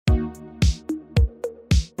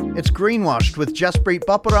It's Greenwashed with Jaspreet,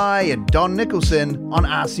 Boparai and Don Nicholson on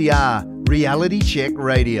RCR, Reality Check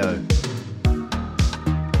Radio.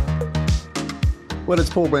 Well, it's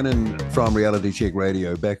Paul Brennan from Reality Check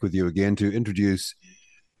Radio back with you again to introduce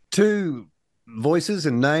two voices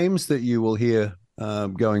and names that you will hear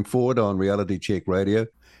going forward on Reality Check Radio.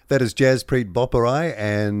 That is Jaspreet Boparai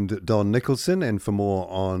and Don Nicolson. And for more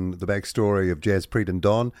on the backstory of Jaspreet and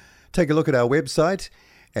Don, take a look at our website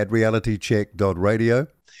at realitycheck.radio.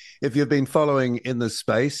 If you've been following in this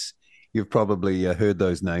space, you've probably heard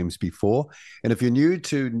those names before. And if you're new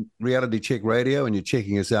to Reality Check Radio and you're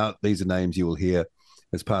checking us out, these are names you will hear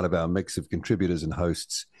as part of our mix of contributors and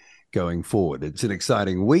hosts going forward. It's an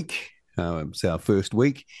exciting week. It's our first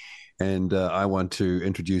week. And I want to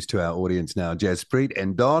introduce to our audience now Jaspreet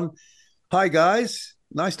and Don. Hi, guys.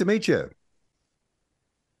 Nice to meet you.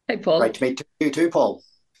 Hey, Paul. Great to meet you too, Paul.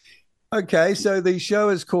 Okay, so the show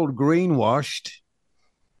is called Greenwashed.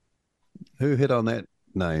 Who hit on that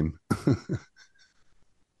name?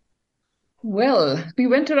 Well, we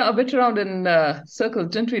went a bit around in circles,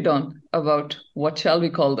 didn't we, Don, about what shall we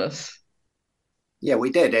call this? Yeah, we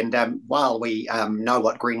did. And while we know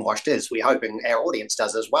what greenwashed is, we're hoping our audience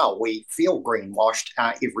does as well. We feel greenwashed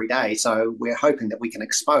every day. So we're hoping that we can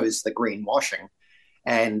expose the greenwashing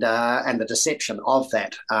and the deception of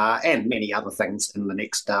that and many other things in the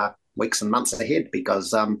next weeks and months ahead, because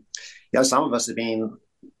some of us have been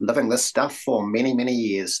living this stuff for many, many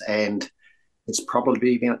years, and it's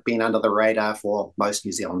probably been under the radar for most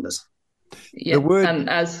New Zealanders. Yeah,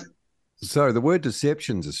 the word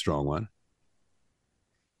deception's a strong one.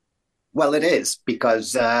 Well, it is,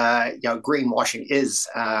 because greenwashing is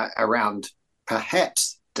around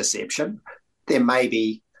perhaps deception. There may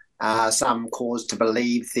be some cause to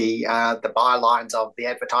believe the bylines of the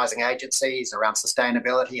advertising agencies around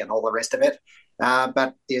sustainability and all the rest of it.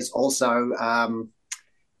 But there's also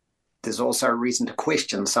reason to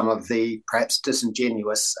question some of the perhaps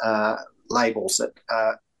disingenuous labels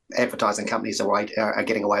that advertising companies are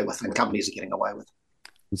getting away with, and companies are getting away with.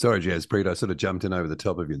 Sorry, Jaspreet, I sort of jumped in over the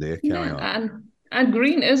top of you there. Carry on. And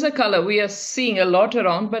green is a color we are seeing a lot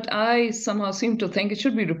around, but I somehow seem to think it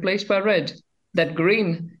should be replaced by red. That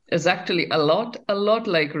green is actually a lot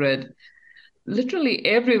like red. Literally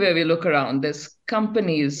everywhere we look around, there's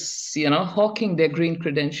companies, hawking their green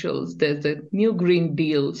credentials. There's the new green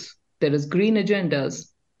deals. There is green agendas.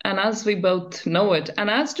 And as we both know it, and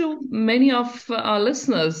as do many of our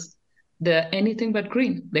listeners, they're anything but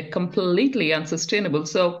green. They're completely unsustainable.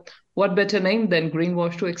 So what better name than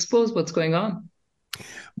Greenwash to expose what's going on?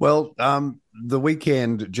 Well, the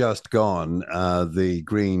weekend just gone, the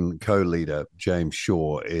Green co-leader, James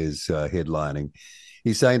Shaw, is headlining.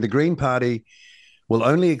 He's saying the Green Party will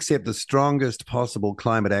only accept the strongest possible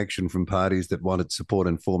climate action from parties that wanted support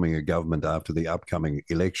in forming a government after the upcoming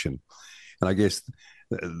election. And I guess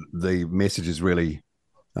the message is really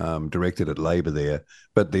directed at Labor there,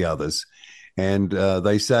 but the others. And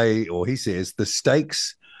they say, or he says, the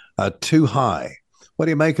stakes are too high. What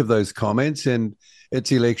do you make of those comments? And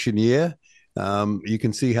it's election year. You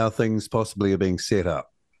can see how things possibly are being set up.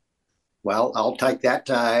 Well, I'll take that.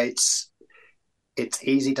 It's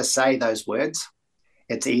easy to say those words.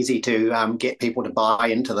 It's easy to get people to buy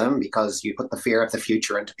into them because you put the fear of the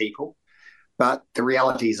future into people. But the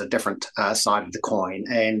reality is a different side of the coin.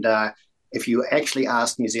 And if you actually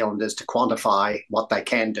ask New Zealanders to quantify what they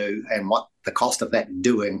can do and what the cost of that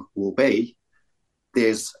doing will be,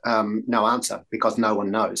 there's no answer, because no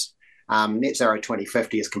one knows. Net zero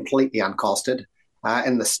 2050 is completely uncosted.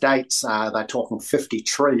 In the States, they're talking $50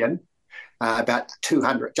 trillion, about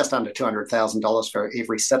just under $200,000 for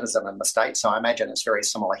every citizen in the state. So I imagine it's very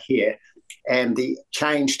similar here. And the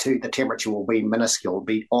change to the temperature will be minuscule, will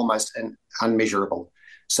be almost unmeasurable.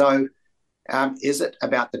 So is it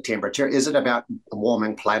about the temperature? Is it about a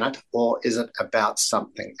warming planet? Or is it about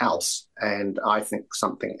something else? And I think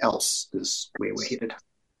something else is where we're headed.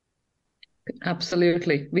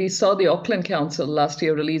 Absolutely. We saw the Auckland Council last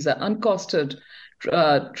year release an uncosted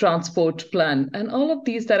transport plan, and all of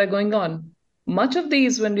these that are going on. Much of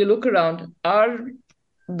these, when you look around,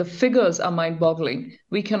 the figures are mind-boggling.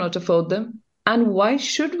 We cannot afford them. And why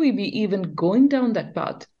should we be even going down that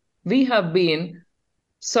path? We have been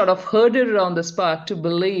sort of herded around this path to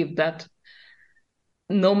believe that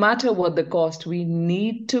no matter what the cost, we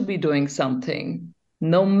need to be doing something,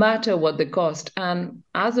 no matter what the cost. And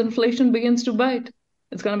as inflation begins to bite,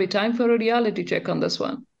 it's going to be time for a reality check on this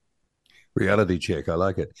one. Reality check, I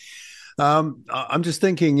like it. I'm just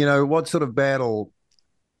thinking, what sort of battle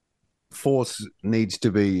force needs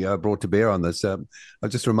to be brought to bear on this. I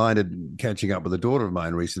was just reminded, catching up with a daughter of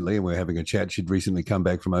mine recently, and we were having a chat. She'd recently come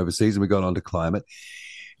back from overseas, and we got onto climate.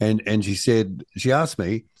 And she asked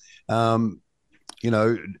me, do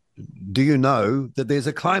you know that there's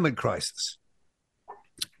a climate crisis?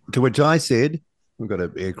 To which I said, we've got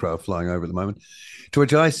an aircraft flying over at the moment, to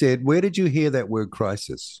which I said, where did you hear that word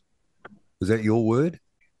crisis? Is that your word?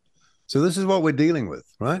 So this is what we're dealing with,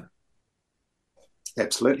 right?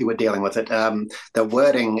 Absolutely, we're dealing with it. The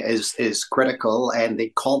wording is critical, and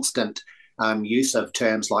the constant use of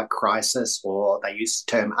terms like crisis, or they use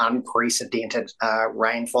the term unprecedented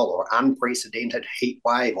rainfall, or unprecedented heat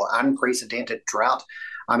wave, or unprecedented drought.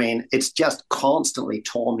 I mean, it's just constantly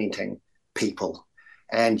tormenting people,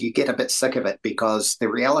 and you get a bit sick of it because the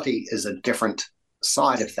reality is a different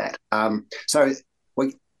side of that. So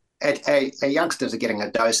youngsters are getting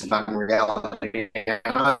a dose of unreality.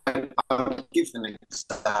 I'll give an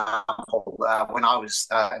example. When I was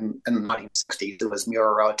in the 1960s, there was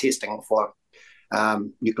Muir testing for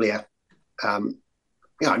nuclear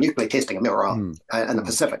testing of Muir in the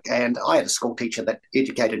Pacific. And I had a school teacher that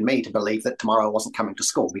educated me to believe that tomorrow I wasn't coming to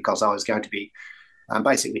school because I was going to be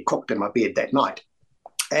basically cooked in my bed that night.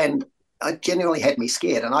 And it genuinely had me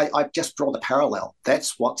scared. And I just draw the parallel.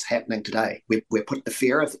 That's what's happening today. We've put the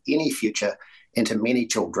fear of any future into many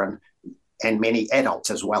children and many adults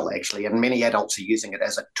as well, actually. And many adults are using it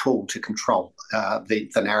as a tool to control the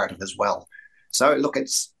narrative as well. So, look,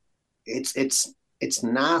 it's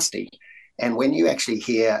nasty. And when you actually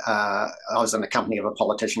hear, I was in the company of a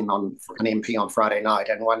politician, an MP on Friday night,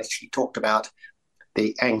 and when she talked about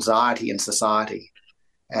the anxiety in society,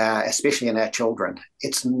 especially in our children,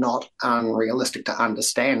 it's not unrealistic to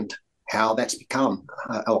understand how that's become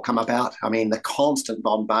or come about. I mean, the constant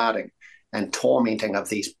bombarding and tormenting of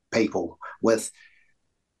these people with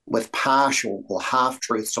partial or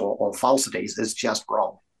half-truths or falsities is just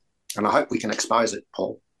wrong. And I hope we can expose it,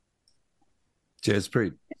 Paul.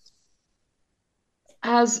 Jaspreet.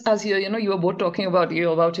 As you were both talking about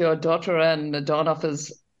your daughter and Don of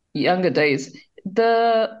his younger days,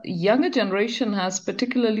 the younger generation has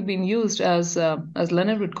particularly been used as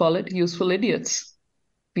Leonard would call it, useful idiots.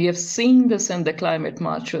 We have seen this in the climate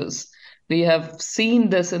marches. We have seen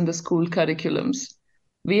this in the school curriculums.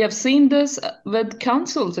 We have seen this with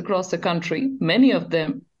councils across the country, many of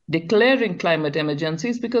them declaring climate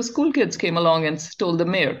emergencies because school kids came along and told the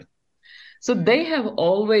mayor. So they have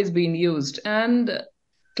always been used, and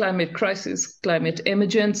climate crisis, climate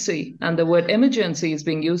emergency, and the word emergency is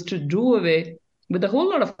being used to do away with a whole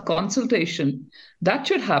lot of consultation. That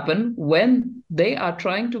should happen when they are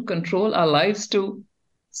trying to control our lives to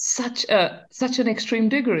such an extreme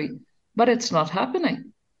degree. But it's not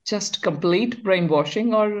happening. Just complete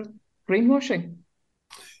brainwashing or greenwashing.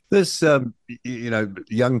 This,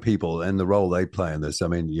 young people and the role they play in this. I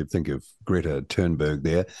mean, you think of Greta Thunberg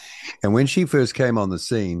there. And when she first came on the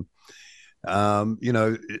scene,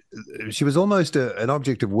 she was almost an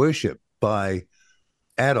object of worship by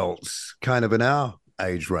adults kind of in our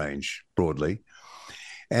age range broadly.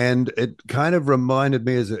 And it kind of reminded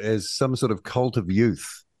me as some sort of cult of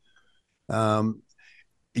youth.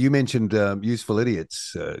 You mentioned useful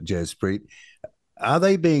idiots, Jaspreet. Are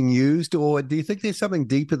they being used, or do you think there's something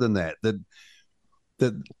deeper than that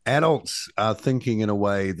adults are thinking in a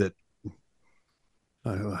way that,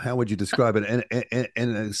 how would you describe it,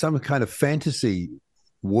 in some kind of fantasy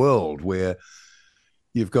world where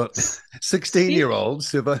you've got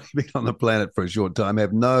 16-year-olds who've only been on the planet for a short time,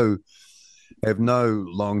 have no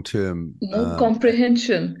long-term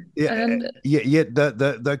comprehension. Yet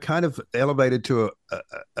they're kind of elevated to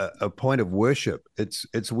a point of worship.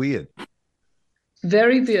 It's weird.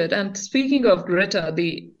 Very weird. And speaking of Greta,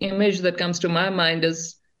 the image that comes to my mind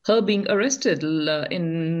is her being arrested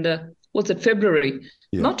in February?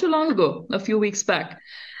 Yeah. Not too long ago, a few weeks back.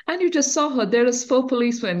 And you just saw her. There is 4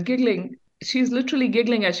 policemen giggling. She's literally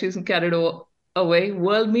giggling as she's carried away.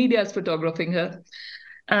 World media is photographing her.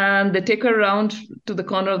 And they take her around to the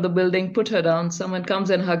corner of the building, put her down. Someone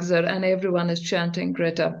comes and hugs her, and everyone is chanting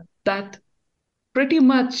Greta. That pretty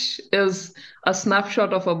much is a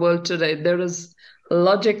snapshot of our world today. There is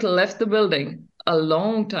logic left the building a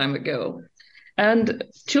long time ago. And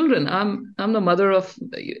children, I'm the mother of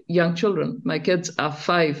young children. My kids are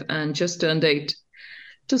 5 and just turned 8.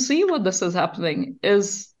 To see what this is happening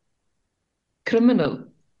is criminal.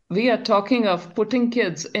 We are talking of putting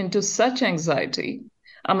kids into such anxiety.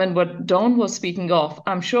 I mean, what Dawn was speaking of,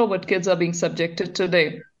 I'm sure what kids are being subjected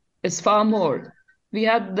today is far more. We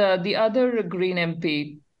had the other Green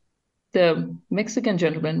MP, the Mexican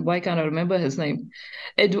gentleman, why can't I remember his name?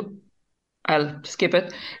 I'll skip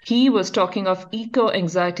it. He was talking of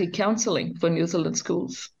eco-anxiety counseling for New Zealand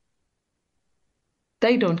schools.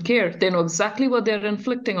 They don't care. They know exactly what they're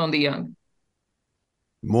inflicting on the young.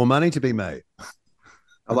 More money to be made.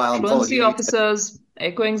 Well, truancy officers,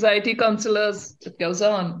 eco-anxiety counsellors, it goes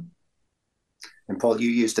on. And Paul, you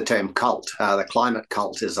used the term cult. The climate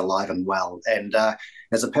cult is alive and well. And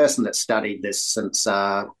as a person that studied this since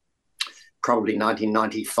probably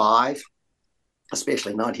 1995,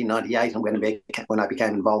 especially 1998, and when I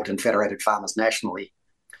became involved in Federated Farmers nationally,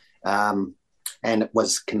 and it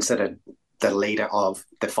was considered the leader of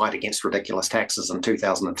the fight against ridiculous taxes in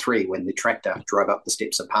 2003 when the tractor drove up the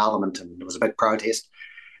steps of Parliament and there was a big protest.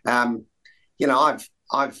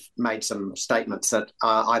 I've made some statements that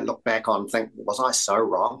I look back on and think, was I so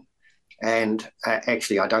wrong? And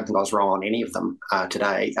actually, I don't think I was wrong on any of them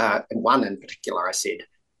today. One in particular I said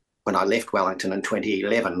when I left Wellington in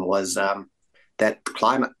 2011 was that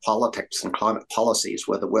climate politics and climate policies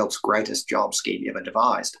were the world's greatest job scheme ever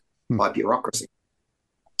devised by bureaucracy.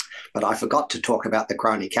 But I forgot to talk about the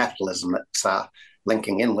crony capitalism that's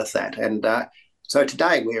linking in with that. And so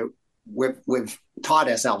today we've tied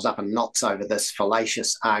ourselves up in knots over this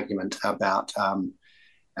fallacious argument about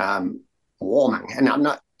warming. And I'm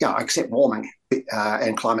not, I accept warming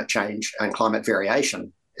and climate change and climate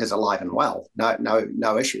variation is alive and well.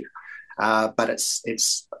 No issue. But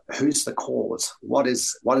it's who's the cause? What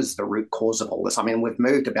is the root cause of all this? I mean, we've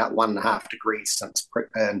moved about 1.5 degrees since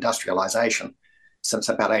industrialization, since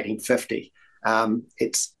about 1850.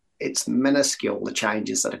 It's minuscule, the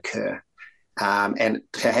changes that occur. And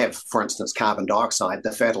to have, for instance, carbon dioxide,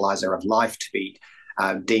 the fertilizer of life, to be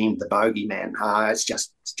deemed the bogeyman, it's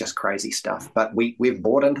just crazy stuff. But we've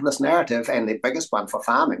bought into this narrative, and the biggest one for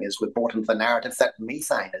farming is we've bought into the narrative that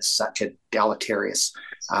methane is such a deleterious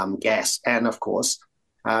gas. And of course,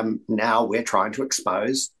 now we're trying to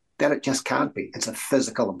expose that it just can't be. It's a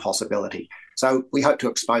physical impossibility. So we hope to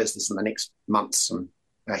expose this in the next months and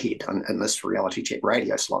ahead in this Reality Check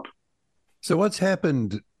radio slot. So what's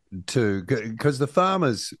happened to, because the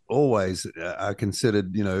farmers always are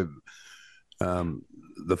considered,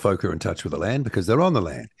 the folk who are in touch with the land because they're on the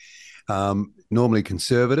land, normally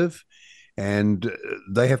conservative, and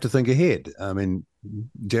they have to think ahead. I mean,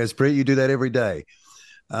 Jaspreet, you do that every day.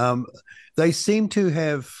 They seem to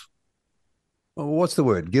have, what's the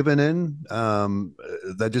word, given in.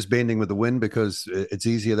 They're just bending with the wind because it's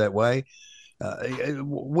easier that way.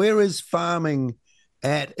 Where is farming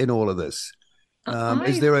at in all of this?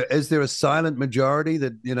 Is there a silent majority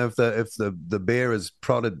that, if the bear is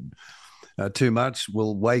prodded too much,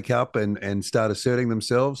 will wake up and start asserting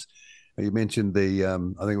themselves? You mentioned I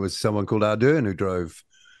think it was someone called Ardern who drove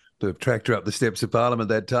the tractor up the steps of Parliament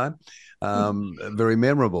that time. Very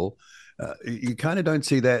memorable. You kind of don't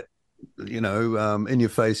see that, in your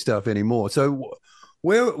face stuff anymore. So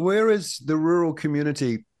where is the rural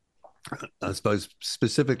community, I suppose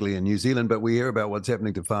specifically in New Zealand, but we hear about what's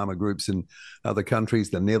happening to farmer groups in other countries,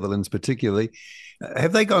 the Netherlands particularly.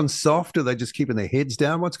 Have they gone soft? Are they just keeping their heads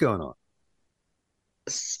down? What's going on?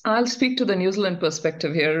 I'll speak to the New Zealand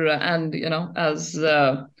perspective here. And, as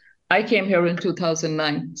I came here in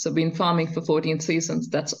 2009, so been farming for 14 seasons.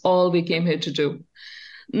 That's all we came here to do.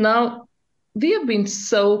 Now, we have been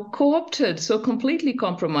so co-opted, so completely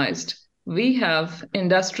compromised. We have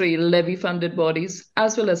industry levy-funded bodies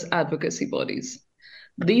as well as advocacy bodies.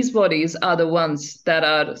 These bodies are the ones that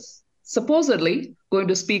are supposedly going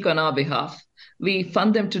to speak on our behalf. We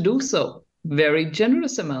fund them to do so, very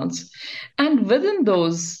generous amounts. And within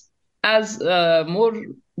those, as more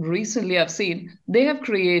recently I've seen,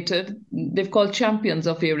 they've called champions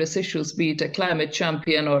of various issues, be it a climate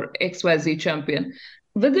champion or XYZ champion.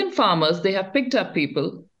 Within farmers, they have picked up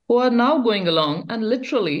people who are now going along and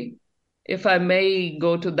literally, if I may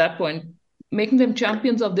go to that point, making them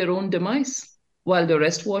champions of their own demise while the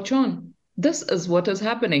rest watch on. This is what is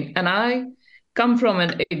happening. And I come from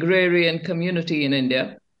an agrarian community in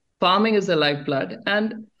India. Farming is the lifeblood.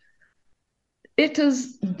 And it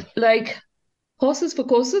is like horses for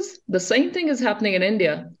courses. The same thing is happening in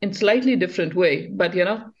India in slightly different way. But,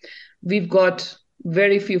 we've got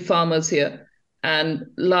very few farmers here and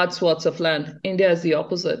large swaths of land. India is the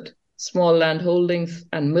opposite. Small land holdings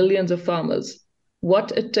and millions of farmers.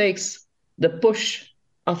 What it takes, the push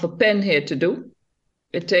of a pen here to do,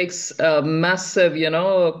 it takes a massive,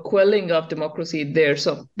 quelling of democracy there.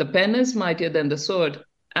 So the pen is mightier than the sword.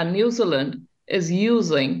 And New Zealand is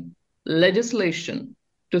using legislation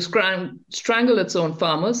to strangle its own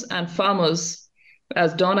farmers. And farmers,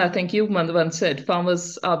 as Don, I think you once said,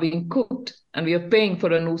 farmers are being cooked and we are paying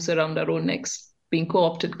for a noose around our own necks, being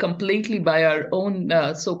co-opted completely by our own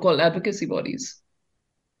so-called advocacy bodies.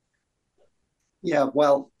 Yeah,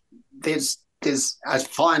 well, there's a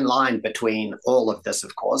fine line between all of this,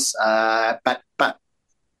 of course, but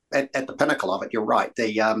at the pinnacle of it, you're right.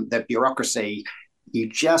 The bureaucracy, you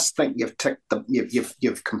just think you've ticked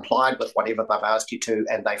you've complied with whatever they've asked you to,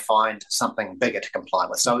 and they find something bigger to comply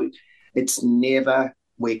with. So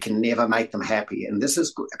we can never make them happy. And this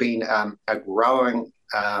has been a growing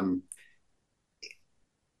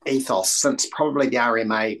ethos since probably the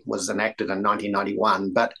RMA was enacted in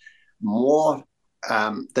 1991, but more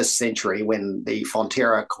this century, when the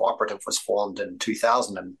Fonterra Cooperative was formed in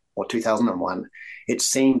 2000 or 2001, it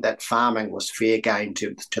seemed that farming was fair game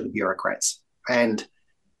to the bureaucrats. And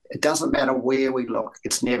it doesn't matter where we look,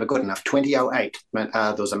 it's never good enough. 2008,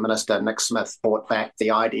 there was a minister, Nick Smith, brought back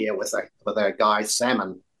the idea with a guy,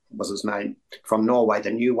 Salmon was his name, from Norway,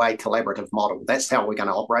 the New Way collaborative model. That's how we're going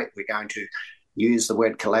to operate. We're going to use the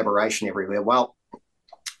word collaboration everywhere. Well,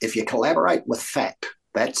 if you collaborate with fact,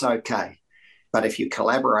 that's okay. But if you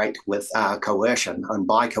collaborate with coercion, and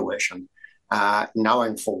by coercion,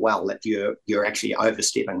 knowing full well that you're actually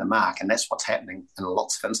overstepping the mark, and that's what's happening in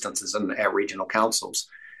lots of instances in our regional councils,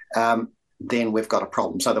 then we've got a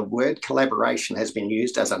problem. So the word collaboration has been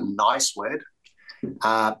used as a nice word,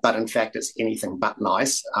 but in fact it's anything but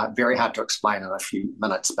nice. Very hard to explain in a few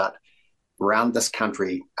minutes, but around this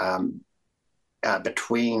country,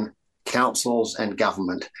 between councils and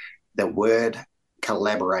government, the word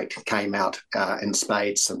collaborate came out in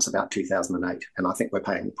spades since about 2008, and I think we're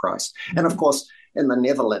paying the price. And of course, in the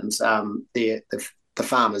Netherlands, the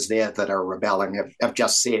farmers there that are rebelling have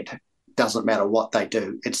just said, doesn't matter what they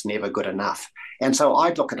do, it's never good enough. And so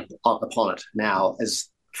I look upon it now as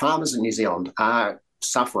farmers in New Zealand are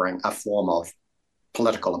suffering a form of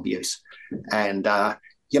political abuse. And,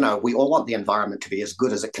 we all want the environment to be as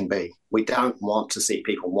good as it can be. We don't want to see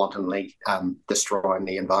people wantonly destroying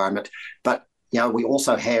the environment. But, we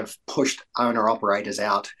also have pushed owner-operators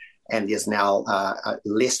out, and there's now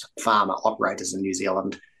less farmer operators in New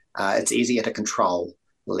Zealand. It's easier to control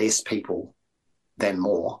less people than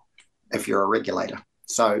more if you're a regulator.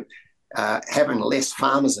 So having less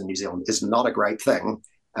farmers in New Zealand is not a great thing,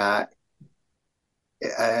 no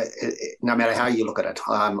matter how you look at it.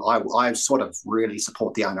 I sort of really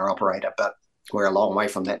support the owner-operator, but we're a long way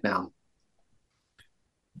from that now.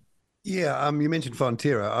 Yeah, you mentioned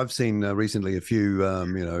Fonterra. I've seen recently a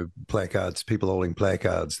few, placards, people holding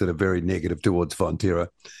placards that are very negative towards Fonterra.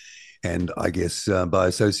 And I guess by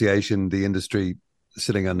association, the industry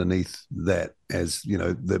sitting underneath that as,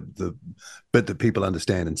 the bit that people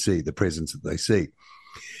understand and see, the presence that they see.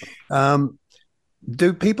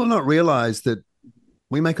 Do people not realize that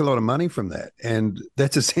we make a lot of money from that? And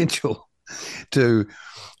that's essential to,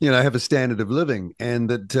 have a standard of living, and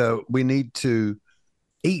that we need to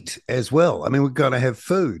eat as well. I mean, we've got to have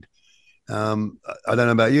food. I don't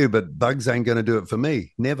know about you, but bugs ain't going to do it for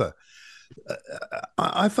me. Never.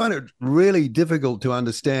 I find it really difficult to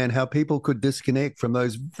understand how people could disconnect from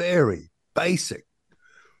those very basic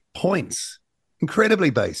points,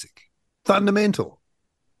 incredibly basic, fundamental.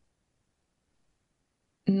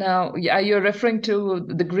 Now, you're referring to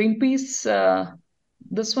the Greenpeace,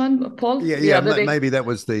 this one, Paul? Yeah, maybe that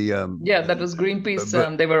was the... that was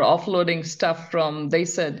Greenpeace. They were offloading stuff from, they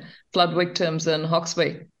said, flood victims in Hawke's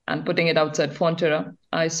Bay and putting it outside Fonterra.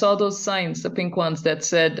 I saw those signs, the pink ones that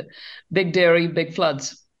said, big dairy, big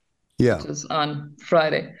floods. Yeah. Which was on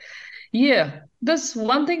Friday. Yeah, this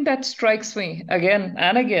one thing that strikes me again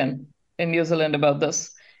and again in New Zealand about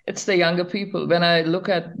this, it's the younger people. When I look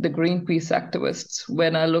at the Greenpeace activists,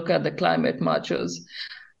 when I look at the climate marchers,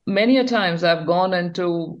 many a times I've gone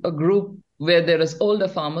into a group where there is older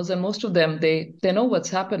farmers, and most of them, they know what's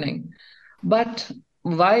happening. But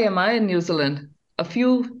why am I in New Zealand?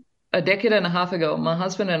 A decade and a half ago, my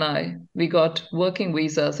husband and I, we got working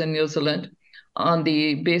visas in New Zealand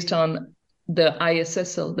based on the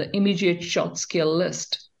ISSL, the immediate short scale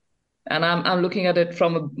list. And I'm looking at it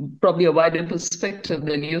from probably a wider perspective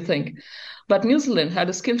than you think. But New Zealand had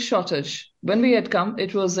a skill shortage. When we had come,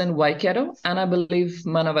 it was in Waikato and I believe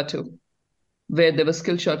Manawatu, where there was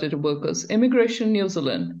skill shortage of workers. Immigration New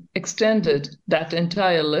Zealand extended that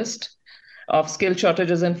entire list of skill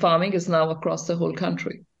shortages in farming is now across the whole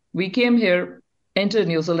country. We came here, entered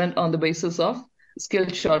New Zealand on the basis of skill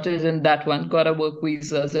shortage in that one, got our work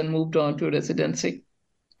visas and moved on to residency.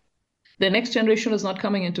 The next generation is not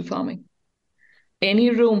coming into farming. Any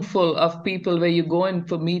room full of people where you go in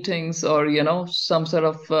for meetings or, some sort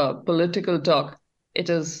of political talk, it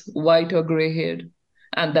is white or gray haired.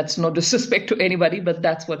 And that's no disrespect to anybody, but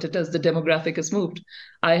that's what it is. The demographic has moved.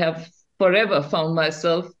 I have forever found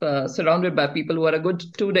myself surrounded by people who are a good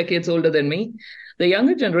 2 decades older than me. The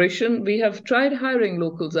younger generation, we have tried hiring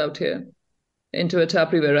locals out here into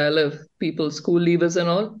Atapri where I live, people, school leavers and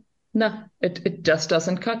all. No, it just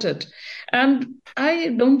doesn't cut it. And I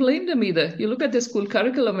don't blame them either. You look at the school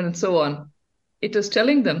curriculum and so on. It is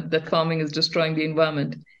telling them that farming is destroying the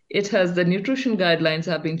environment. It has the nutrition guidelines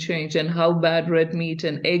have been changed and how bad red meat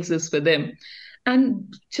and eggs is for them.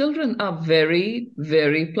 And children are very,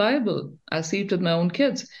 very pliable. I see it with my own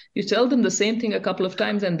kids. You tell them the same thing a couple of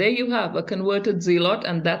times, and there you have a converted zealot,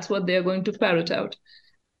 and that's what they're going to parrot out.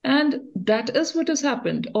 And that is what has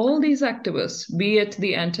happened. All these activists, be it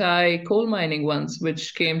the anti-coal mining ones,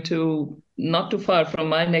 which came to not too far from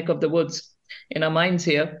my neck of the woods in our mines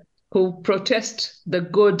here, who protest the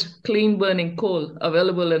good, clean burning coal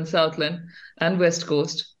available in Southland and West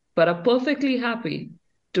Coast, but are perfectly happy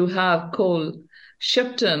to have coal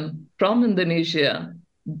shipped in from Indonesia,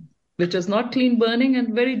 which is not clean burning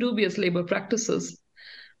and very dubious labor practices.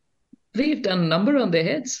 We've done a number on their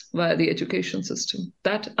heads via the education system.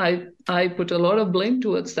 That I put a lot of blame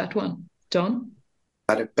towards that one. John?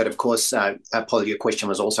 But of course, Paul, your question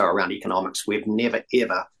was also around economics. We've never,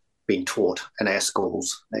 ever been taught in our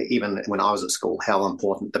schools, even when I was at school, how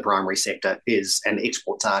important the primary sector is and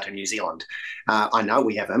exports are to New Zealand. I know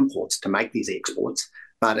we have imports to make these exports,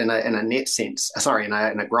 but in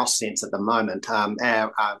a gross sense at the moment,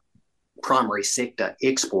 our primary sector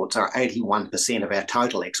exports are 81% of our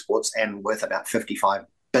total exports and worth about 55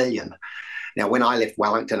 billion. Now, when I left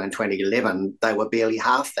Wellington in 2011, they were barely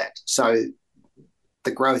half that. So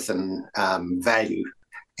the growth in value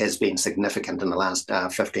has been significant in the last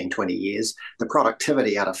 15, 20 years. The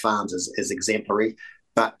productivity out of farms is exemplary,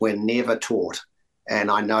 but we're never taught.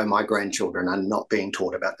 And I know my grandchildren are not being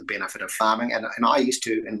taught about the benefit of farming. And I used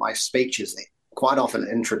to, in my speeches, quite often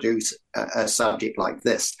introduce a subject like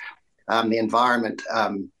this. The environment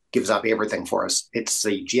gives up everything for us. It's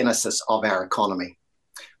the genesis of our economy,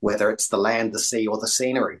 whether it's the land, the sea, or the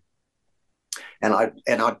scenery. And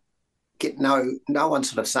I'd get no one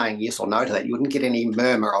sort of saying yes or no to that. You wouldn't get any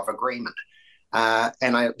murmur of agreement.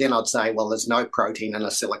 Then I'd say, well, there's no protein in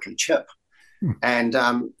a silicon chip. And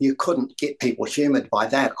you couldn't get people humoured by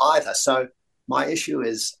that either. So my issue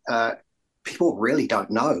is people really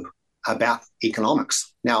don't know about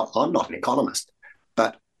economics. Now, I'm not an economist,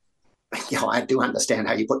 but I do understand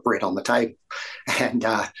how you put bread on the table and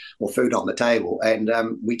or food on the table. And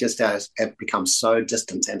we just have become so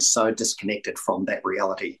distant and so disconnected from that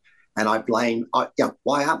reality. And I blame,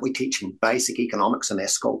 why aren't we teaching basic economics in our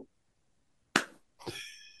school?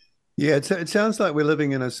 Yeah, it sounds like we're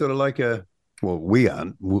living in a sort of like a, well,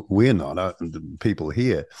 we're not, the people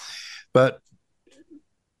here, but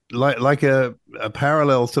like a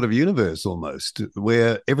parallel sort of universe almost,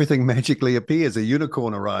 where everything magically appears. A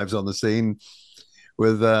unicorn arrives on the scene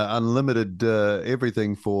with unlimited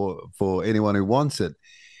everything for anyone who wants it.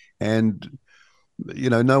 And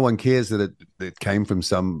no one cares that it came from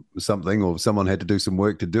something or someone had to do some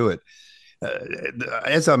work to do it.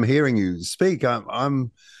 As I'm hearing you speak,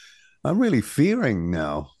 I'm really fearing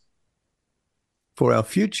now for our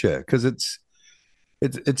future, because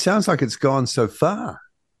it sounds like it's gone so far.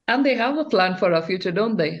 And they have a plan for our future,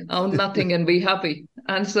 don't they? Own nothing and be happy.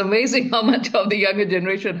 And it's amazing how much of the younger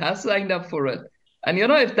generation has signed up for it. And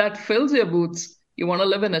if that fills your boots, you want to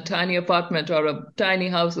live in a tiny apartment or a tiny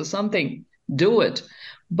house or something, do it.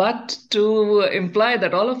 But to imply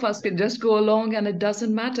that all of us can just go along and it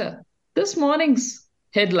doesn't matter. This morning's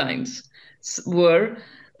headlines were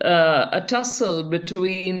a tussle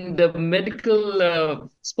between the medical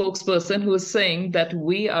spokesperson who is saying that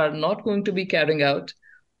we are not going to be carrying out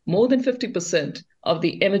more than 50% of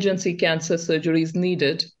the emergency cancer surgeries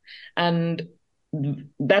needed. And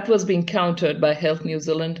that was being countered by Health New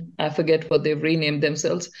Zealand. I forget what they've renamed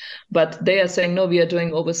themselves, but they are saying, no, we are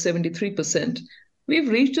doing over 73%. We've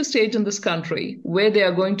reached a stage in this country where they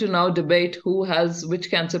are going to now debate which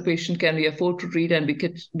cancer patient can we afford to treat and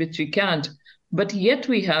which we can't. But yet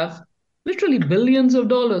we have literally billions of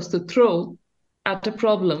dollars to throw at a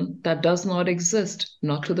problem that does not exist,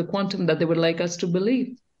 not to the quantum that they would like us to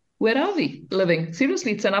believe. Where are we living?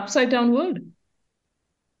 Seriously, it's an upside-down world.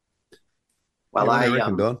 Well,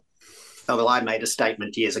 I made a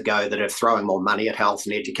statement years ago that if throwing more money at health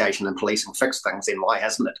and education and police will fix things, then why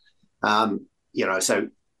hasn't it? So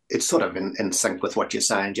it's sort of in sync with what you're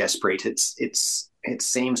saying, Jaspreet. It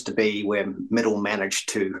seems to be we're middle managed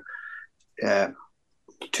to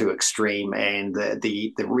extreme, and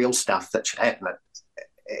the real stuff that should happen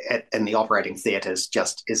in the operating theatres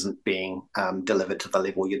just isn't being delivered to the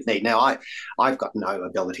level you'd need. Now, I've got no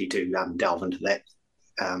ability to delve into that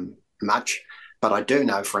much, but I do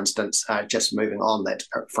know, for instance, just moving on, that,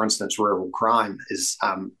 for instance, rural crime is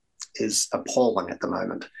appalling at the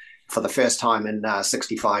moment. For the first time in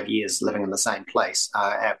 65 years living in the same place,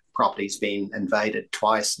 our property's been invaded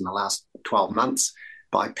twice in the last 12 months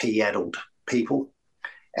by p-addled people.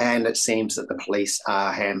 and it seems that the police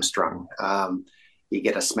are hamstrung. You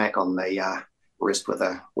get a smack on the wrist with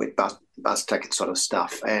a wet bus ticket sort of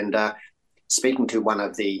stuff. And speaking to one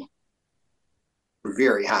of the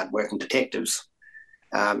very hard-working detectives,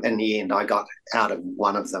 in the end, I got out of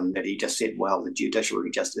one of them that he just said, well, the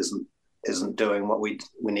judiciary just isn't doing what we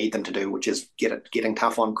need them to do, which is getting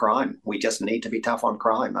tough on crime. We just need to be tough on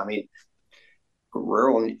crime. I mean,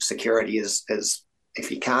 rural security is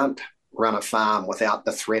if you can't run a farm without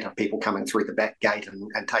the threat of people coming through the back gate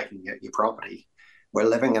and taking your property, we're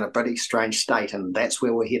living in a pretty strange state, and that's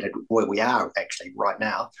where we're headed, where we are actually right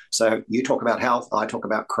now. So you talk about health, I talk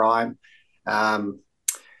about crime, and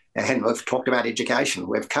we've talked about education.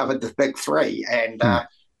 We've covered the big three, and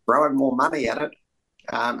throwing more money at it,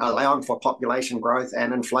 allowing for population growth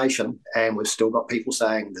and inflation, and we've still got people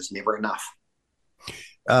saying there's never enough.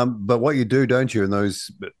 But what you do, don't you, in those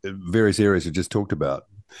various areas you just talked about,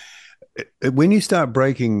 when you start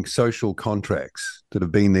breaking social contracts that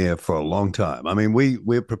have been there for a long time, I mean,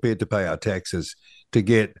 we're prepared to pay our taxes to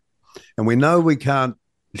get, and we know we can't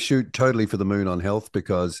shoot totally for the moon on health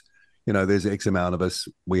because, you know, there's X amount of us.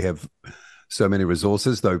 We have so many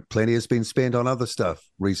resources, though plenty has been spent on other stuff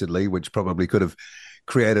recently, which probably could have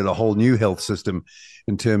created a whole new health system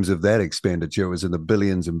in terms of that expenditure. It was in the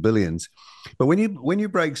billions and billions. But when you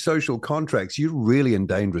break social contracts, you're really in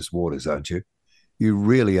dangerous waters, aren't you? You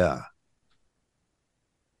really are.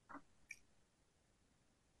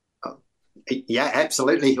 Yeah,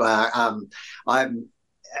 absolutely.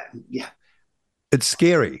 It's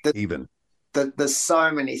scary, even. There's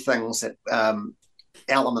so many things that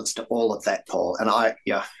elements to all of that, Paul. And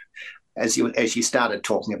as you started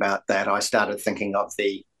talking about that, I started thinking of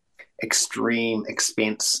the extreme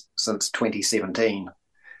expense since 2017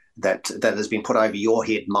 that has been put over your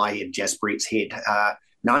head, my head, Jaspreet's head.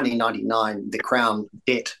 1999, the Crown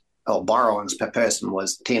debt or borrowings per person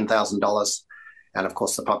was $10,000. And of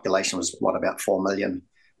course, the population was about 4 million.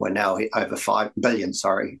 We're now over 5 billion.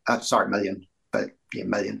 Million. But yeah,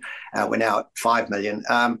 million. We're now at 5 million.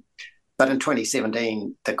 But in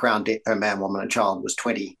 2017, the Crown debt per man, woman, and child was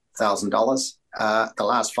 $20,000. The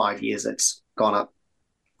last 5 years, it's gone up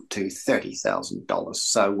to $30,000.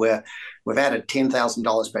 So we've added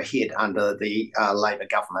 $10,000 per head under the Labor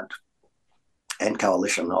government and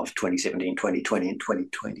coalition of 2017, 2020, and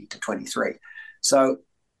 2020 to 23. So,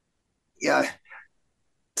 yeah.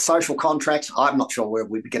 Social contracts, I'm not sure where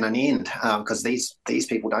we begin and end because these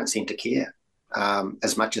people don't seem to care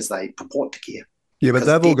as much as they purport to care. Yeah, but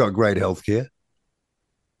they've all got great health care.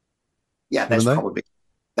 Yeah,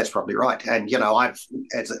 that's probably right. And, you know, I've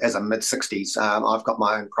as a mid-60s, I've got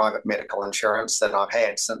my own private medical insurance that I've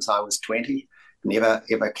had since I was 20. Never,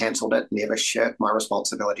 ever cancelled it, never shirked my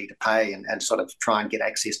responsibility to pay and sort of try and get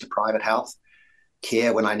access to private health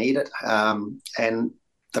care when I need it. And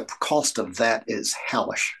the cost of that is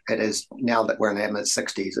hellish. It is, now that we're in our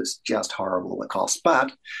mid-60s, it's just horrible, the cost.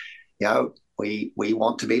 But, you know, we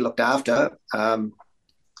want to be looked after. I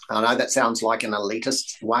know that sounds like an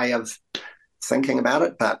elitist way of thinking about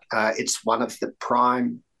it, but it's one of the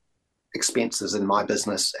prime expenses in my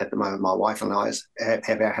business at the moment. My wife and I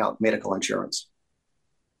have our health medical insurance.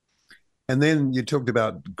 And then you talked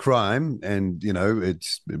about crime and, you know,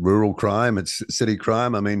 it's rural crime, it's city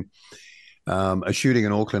crime. I mean, a shooting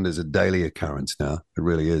in Auckland is a daily occurrence now. It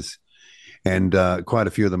really is. And quite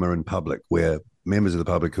a few of them are in public where members of the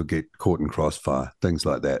public could get caught in crossfire, things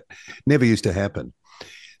like that. Never used to happen.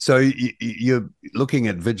 So you're looking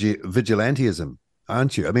at vigilantism,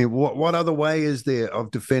 aren't you? I mean, what other way is there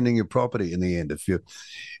of defending your property in the end? If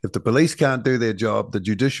the police can't do their job, the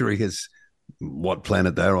judiciary has, what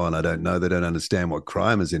planet they're on, I don't know. They don't understand what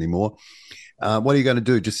crime is anymore. What are you going to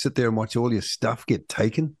do? Just sit there and watch all your stuff get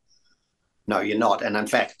taken? No, you're not. And in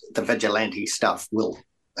fact, the vigilante stuff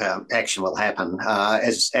action will happen.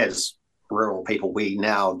 As rural people, we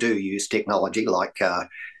now do use technology like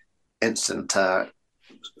instant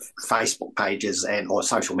Facebook pages or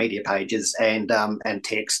social media pages and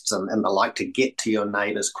texts and the like to get to your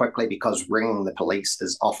neighbours quickly because ringing the police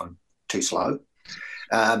is often too slow.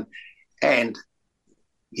 And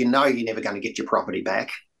you know you're never going to get your property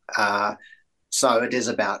back. So it is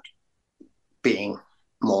about being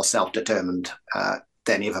more self-determined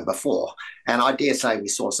than ever before. And I dare say we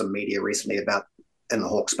saw some media recently about in the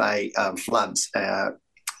Hawke's Bay floods,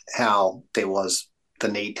 how there was the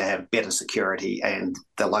need to have better security and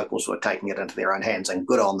the locals were taking it into their own hands, and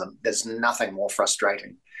good on them. There's nothing more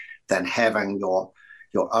frustrating than having your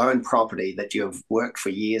own property that you've worked for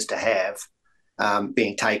years to have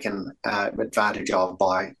being taken advantage of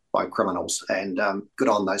by criminals. And good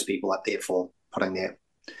on those people up there for putting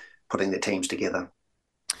their teams together.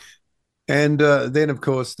 And then, of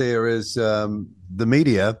course, there is the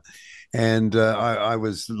media. And I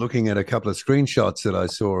was looking at a couple of screenshots that I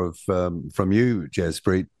saw of from you,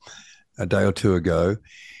 Jaspreet, a day or two ago.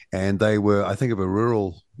 And they were, I think, of a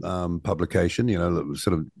rural publication,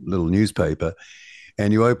 sort of little newspaper.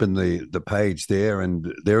 And you open the page there,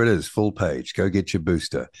 and there it is, full page. Go get your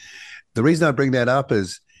booster. The reason I bring that up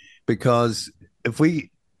is because if we've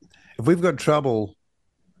got trouble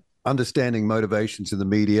understanding motivations in the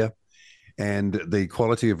media and the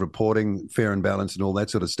quality of reporting, fair and balanced, and all that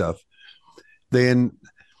sort of stuff, then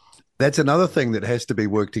that's another thing that has to be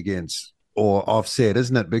worked against or offset,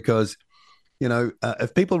 isn't it? Because,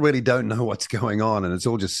 if people really don't know what's going on and it's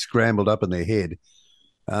all just scrambled up in their head,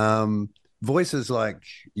 voices like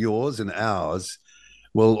yours and ours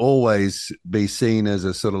will always be seen as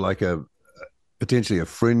a sort of like a potentially a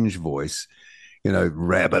fringe voice,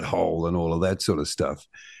 rabbit hole and all of that sort of stuff.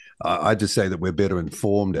 I just say that we're better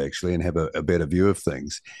informed, actually, and have a better view of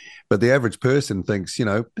things. But the average person thinks,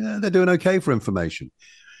 they're doing okay for information.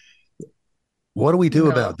 What do we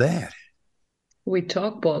do about that? We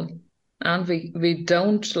talk, Paul, and we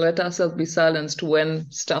don't let ourselves be silenced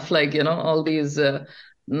when stuff like, all these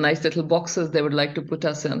nice little boxes they would like to put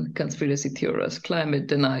us in, conspiracy theorists, climate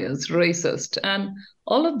deniers, racist, and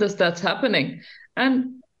all of this that's happening.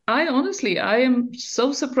 And I am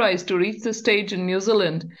so surprised to reach the stage in New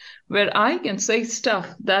Zealand where I can say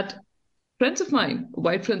stuff that friends of mine,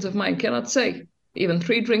 white friends of mine, cannot say, even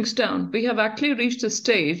 3 drinks down. We have actually reached a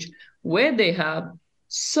stage where they have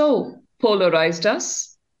so polarized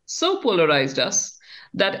us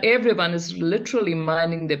that everyone is literally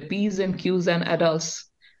minding their P's and Q's and adults.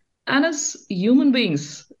 And as human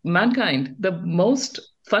beings, mankind, the most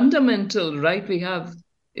fundamental right we have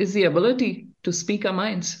is the ability to speak our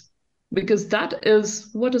minds. Because that is,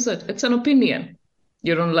 what is it? It's an opinion.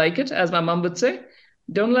 You don't like it, as my mom would say.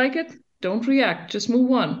 Don't like it? Don't react. Just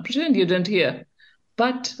move on. Pretend you didn't hear.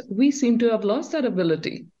 But we seem to have lost that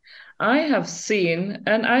ability. I have seen,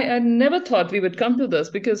 and I never thought we would come to this,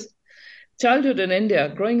 because childhood in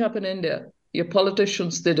India, growing up in India, your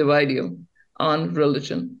politicians, they divide you on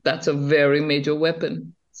religion. That's a very major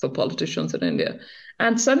weapon for politicians in India.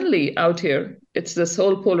 And suddenly out here, it's this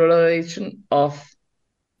whole polarization of,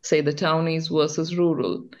 say, the townies versus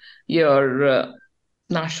rural, your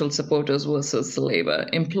national supporters versus labor,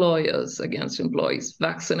 employers against employees,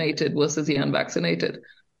 vaccinated versus the unvaccinated.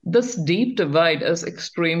 This deep divide is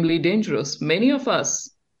extremely dangerous. Many of us,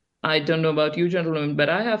 I don't know about you gentlemen, but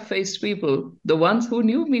I have faced people, the ones who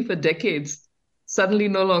knew me for decades, suddenly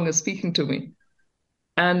no longer speaking to me.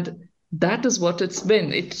 And that is what it's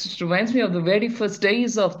been. It reminds me of the very first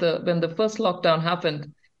days of when the first lockdown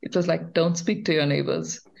happened. It was like, don't speak to your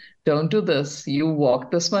neighbors. Don't do this. You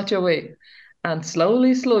walk this much away. And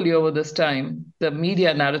slowly over this time, the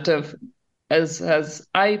media narrative has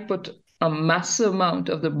I put a massive amount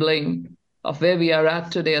of the blame of where we are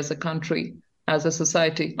at today as a country, as a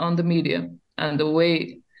society, on the media and the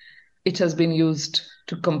way it has been used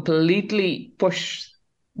to completely push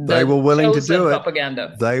the they were willing to do it.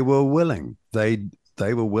 Propaganda. They were willing. They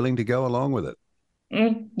were willing to go along with it.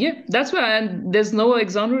 Yeah, that's why, and there's no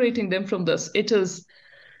exonerating them from this. It is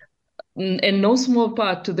in no small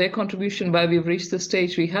part to their contribution why we've reached the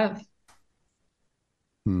stage we have.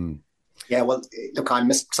 Yeah, well, look, I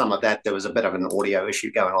missed some of that. There was a bit of an audio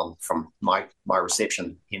issue going on from my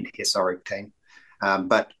reception in here, sorry, team.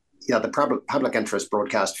 But the Public Interest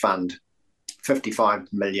Broadcast Fund, 55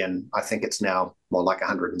 million, I think it's now more like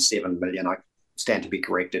 107 million. I stand to be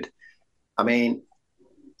corrected. I mean,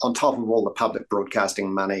 on top of all the public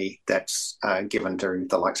broadcasting money that's given to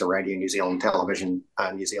the likes of Radio New Zealand, Television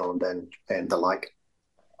New Zealand and the like,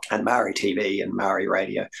 and Maori TV and Maori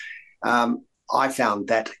Radio, I found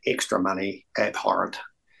that extra money abhorrent.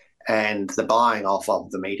 And the buying off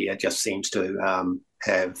of the media just seems to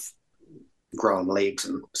have grown legs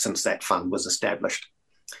since that fund was established.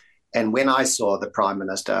 And when I saw the Prime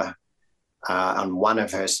Minister on one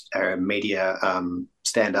of her media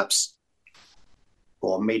stand-ups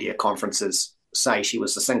or media conferences say she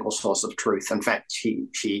was the single source of truth. In fact,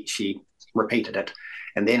 she repeated it.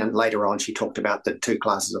 And then later on, she talked about the 2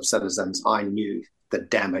 classes of citizens. I knew the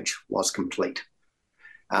damage was complete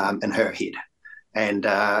in her head. And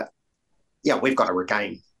we've got to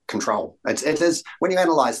regain control. It is, when you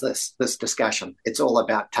analyse this discussion, it's all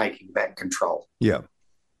about taking back control. Yeah.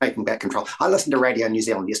 Taking back control. I listened to Radio New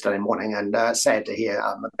Zealand yesterday morning and sad to hear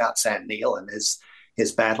about Sam Neill and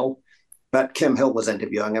his battle. But Kim Hill was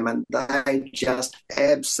interviewing him, and they just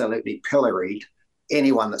absolutely pilloried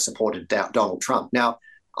anyone that supported Donald Trump. Now,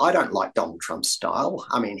 I don't like Donald Trump's style.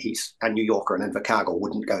 I mean, he's a New Yorker, and Invercargill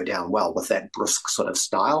wouldn't go down well with that brusque sort of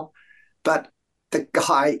style. But the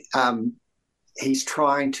guy, he's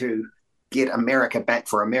trying to get America back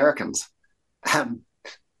for Americans.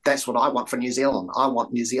 That's what I want for New Zealand. I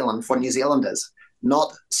want New Zealand for New Zealanders,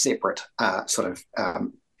 not separate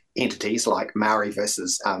entities like Maori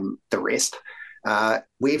versus the rest.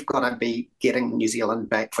 We've got to be getting New Zealand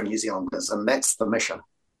back for New Zealanders, and that's the mission.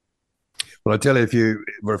 Well, I tell you, if you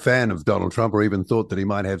were a fan of Donald Trump or even thought that he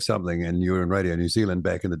might have something, and you were in Radio New Zealand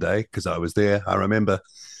back in the day, because I was there, I remember,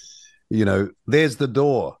 there's the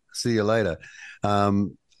door. See you later.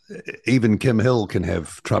 Even Kim Hill can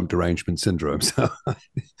have Trump derangement syndrome. So,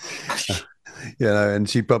 and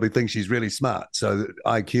she probably thinks she's really smart. So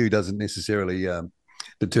IQ doesn't necessarily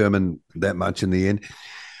determine that much in the end.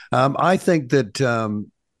 I think that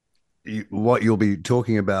what you'll be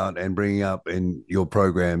talking about and bringing up in your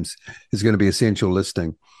programs is going to be essential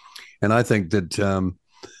listening. And I think that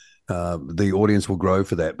the audience will grow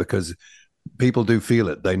for that, because people do feel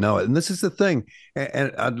it. They know it. And this is the thing.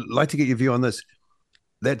 And I'd like to get your view on this.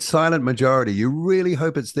 That silent majority, you really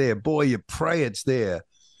hope it's there. Boy, you pray it's there.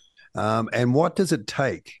 And what does it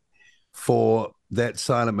take for that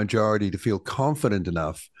silent majority to feel confident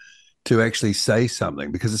enough to actually say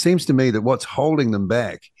something? Because it seems to me that what's holding them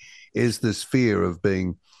back is this fear of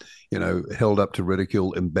being, held up to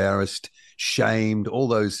ridicule, embarrassed, shamed, all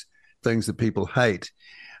those things that people hate.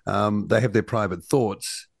 They have their private thought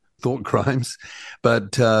crimes,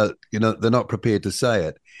 but, they're not prepared to say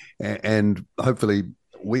it. And hopefully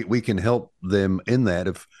we can help them in that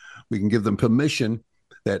if we can give them permission,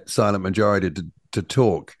 that silent majority, to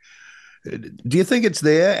talk. Do you think it's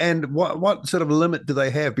there? And what sort of limit do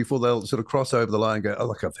they have before they'll sort of cross over the line and go, oh,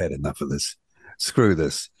 look, I've had enough of this. Screw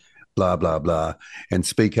this, blah, blah, blah, and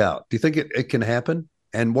speak out? Do you think it can happen?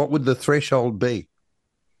 And what would the threshold be?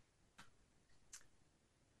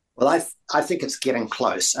 Well, I think it's getting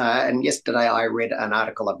close. And yesterday I read an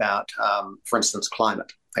article about, for instance,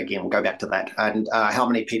 climate. Again, we'll go back to that. And how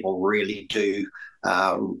many people really do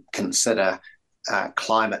consider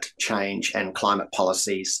climate change and climate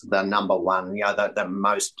policies the number one, the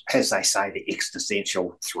most, as they say, the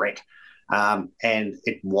existential threat. And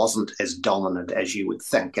it wasn't as dominant as you would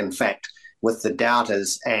think. In fact, with the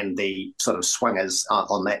doubters and the sort of swingers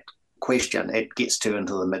on that question, it gets to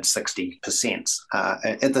into the mid 60%.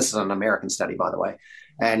 This is an American study, by the way.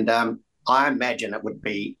 And I imagine it would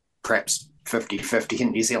be perhaps 50-50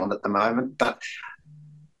 in New Zealand at the moment. But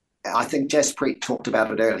I think Jaspreet talked about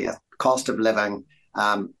it earlier. Cost of living,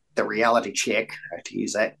 the reality check, to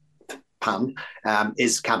use that pun,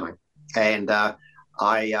 is coming. And I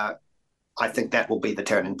think that will be the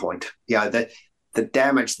turning point. The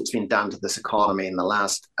damage that's been done to this economy in the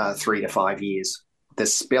last 3 to 5 years, the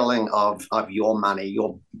spilling of your money,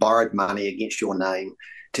 your borrowed money against your name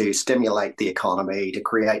to stimulate the economy, to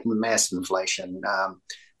create mass inflation,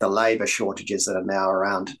 the labour shortages that are now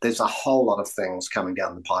around. There's a whole lot of things coming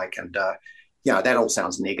down the pike, and that all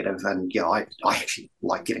sounds negative. And I actually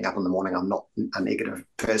like getting up in the morning. I'm not a negative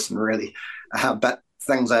person really, but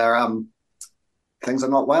things are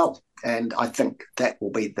not well, and I think that will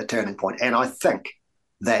be the turning point. And I think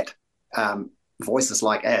that voices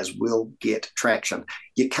like ours will get traction.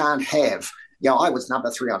 You can't have. I was number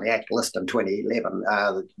 3 on the ACT list in 2011,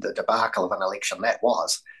 the debacle of an election that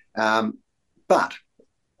was. But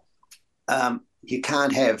you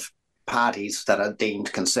can't have parties that are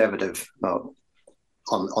deemed conservative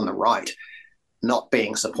on the right not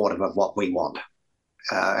being supportive of what we want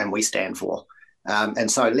and we stand for. And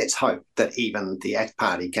so let's hope that even the ACT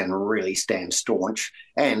Party can really stand staunch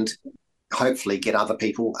and hopefully get other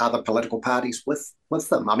political parties with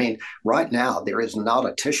them. I mean, right now there is not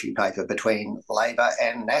a tissue paper between Labor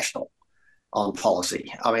and National on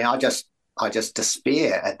policy. I mean, I just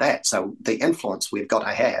despair at that. So the influence we've got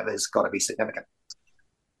to have has got to be significant.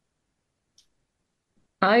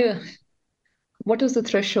 What is the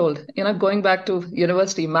threshold? Going back to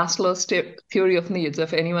university, Maslow's theory of needs,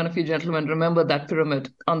 if any one of you gentlemen remember that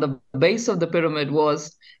pyramid, on the base of the pyramid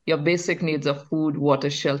was your basic needs of food, water,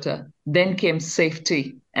 shelter. Then came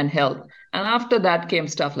safety and health. And after that came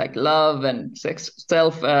stuff like love and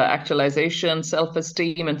self-actualization,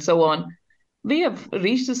 self-esteem, and so on. We have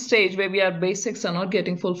reached a stage where our basics are not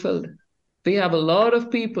getting fulfilled. We have a lot of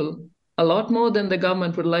people, a lot more than the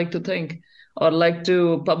government would like to think or like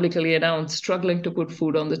to publicly announce, struggling to put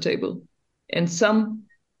food on the table. In some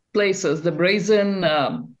places, the brazen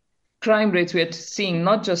crime rates we are seeing,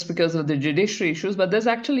 not just because of the judiciary issues, but there's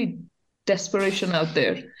actually desperation out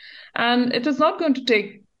there. And it is not going to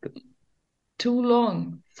take too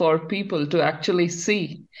long for people to actually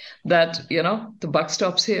see that, the buck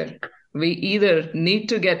stops here. We either need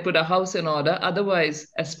to put a house in order, otherwise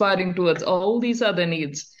aspiring towards all these other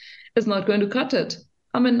needs is not going to cut it.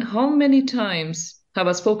 I mean, how many times have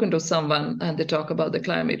I spoken to someone and they talk about the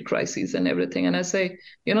climate crisis and everything? And I say,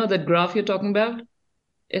 that graph you're talking about,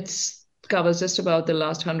 it's covers just about the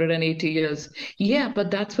last 180 years. Yeah,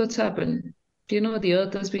 but that's what's happened. Do you know the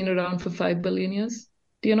Earth has been around for 5 billion years?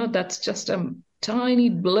 Do you know that's just a tiny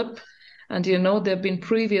blip? And there have been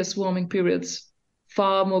previous warming periods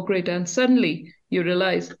far more greater. And suddenly you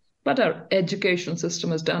realize, but our education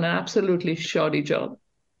system has done an absolutely shoddy job,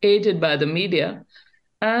 aided by the media.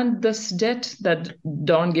 And this debt that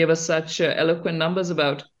Don gave us such eloquent numbers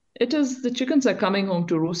about, it is the chickens are coming home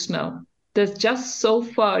to roost now. There's just so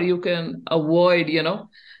far you can avoid,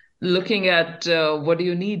 looking at what do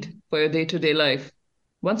you need for your day-to-day life.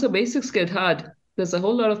 Once the basics get hard, there's a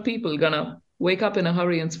whole lot of people gonna wake up in a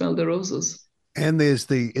hurry and smell the roses. And there's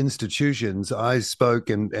the institutions. I spoke,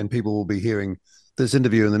 and people will be hearing this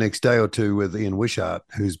interview in the next day or two with Ian Wishart,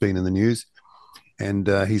 who's been in the news. And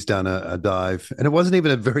he's done a dive. And it wasn't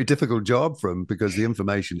even a very difficult job for him, because the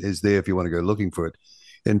information is there if you want to go looking for it,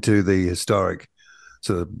 into the historic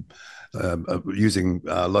sort of using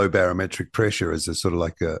low barometric pressure as a sort of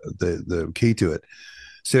like the key to it.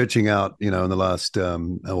 Searching out, in the last,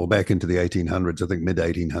 back into the 1800s, I think mid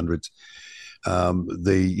 1800s,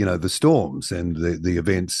 the storms and the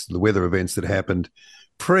events, the weather events that happened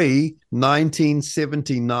pre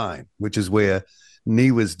 1979, which is where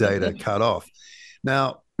NIWA's data cut off.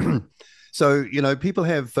 Now, so, people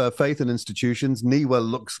have faith in institutions. NIWA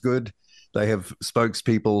looks good. They have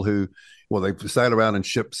spokespeople who, they sail around in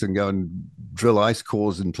ships and go and drill ice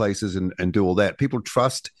cores in places and do all that. People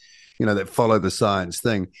trust, that follow the science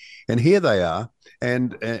thing. And here they are.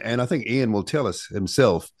 And I think Ian will tell us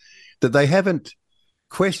himself that they haven't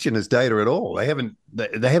questioned his data at all. They haven't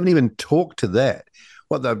even talked to that.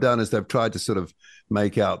 What they've done is they've tried to sort of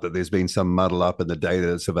make out that there's been some muddle up in the data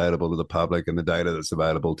that's available to the public and the data that's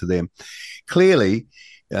available to them. Clearly,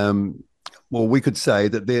 we could say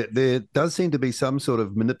that there does seem to be some sort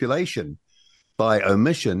of manipulation by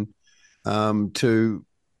omission to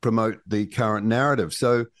promote the current narrative.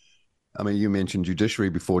 So, I mean, you mentioned judiciary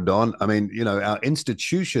before, Don. I mean, our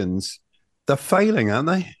institutions, they're failing, aren't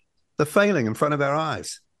they? They're failing in front of our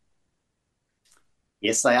eyes.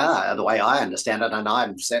 Yes, they are, the way I understand it. And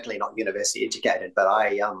I'm certainly not university educated, but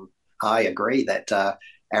I agree that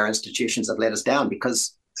our institutions have let us down,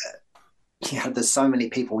 because there's so many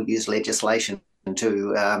people who use legislation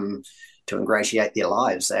to ingratiate their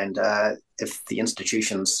lives. And if the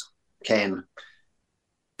institutions can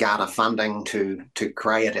garner funding to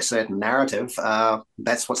create a certain narrative,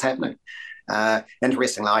 that's what's happening.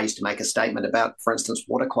 Interestingly, I used to make a statement about, for instance,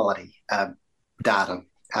 water quality data.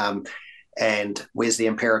 And where's the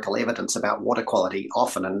empirical evidence about water quality?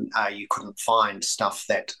 Often you couldn't find stuff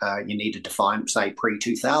that you needed to find, say,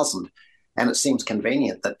 pre-2000. And it seems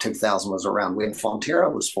convenient that 2000 was around when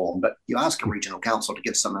Fonterra was formed. But you ask a regional council to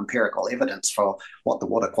give some empirical evidence for what the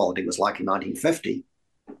water quality was like in 1950,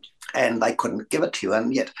 and they couldn't give it to you.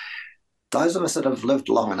 And yet those of us that have lived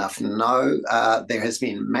long enough know there has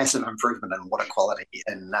been massive improvement in water quality,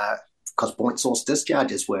 because point source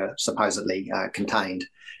discharges were supposedly contained.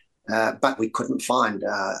 But we couldn't find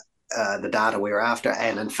the data we were after,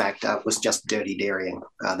 and in fact it was just dirty dairying.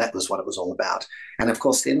 That was what it was all about. And of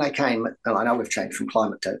course then they came, and I know we've changed from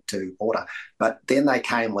climate to water, but then they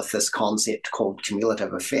came with this concept called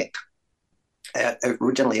cumulative effect.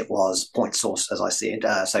 Originally it was point source, as I said,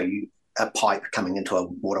 so a pipe coming into a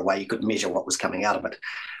waterway, you could measure what was coming out of it.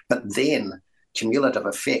 But then cumulative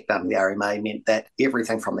effect under the RMA meant that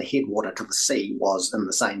everything from the headwater to the sea was in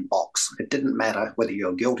the same box. It didn't matter whether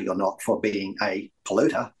you're guilty or not for being a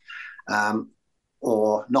polluter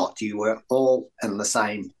or not. You were all in the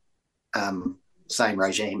same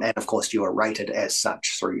regime, and of course you were rated as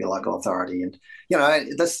such through your local authority. And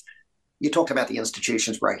you talked about the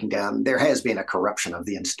institutions breaking down. There has been a corruption of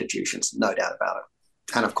the institutions, no doubt about it.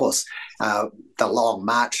 And of course, the long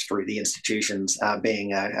march through the institutions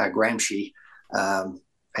being a Gramsci,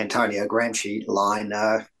 Antonio Gramsci line.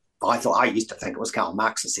 I used to think it was Karl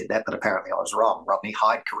Marx that said that, but apparently I was wrong. Rodney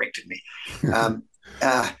Hyde corrected me. The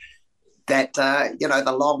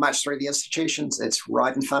long march through the institutions, it's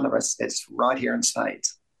right in front of us. It's right here in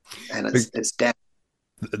States, and it's down.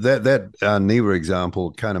 That NIWA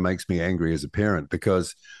example kind of makes me angry as a parent,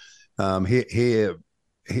 because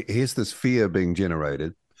here's this fear being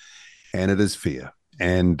generated, and it is fear.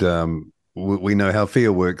 And we know how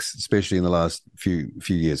fear works, especially in the last few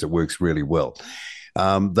years. It works really well.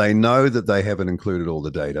 They know that they haven't included all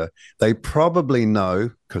the data. They probably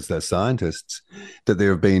know, because they're scientists, that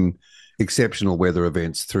there have been exceptional weather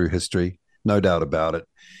events through history, no doubt about it.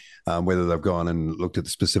 whether they've gone and looked at the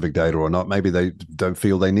specific data or not. Maybe they don't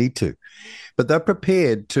feel they need to, but they're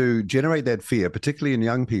prepared to generate that fear, particularly in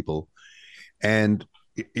young people. And,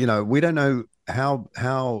 you know, we don't know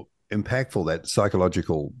how impactful that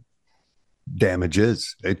psychological damage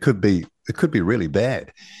is. It could be really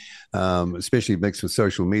bad, especially mixed with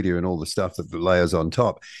social media and all the stuff that layers on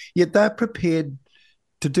top. Yet they're prepared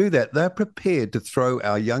to do that. They're prepared to throw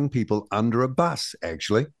our young people under a bus,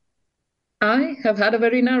 actually. I have had a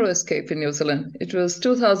very narrow escape in New Zealand. It was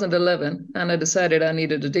 2011, and I decided I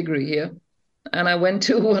needed a degree here. And I went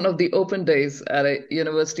to one of the open days at a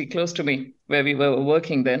university close to me, where we were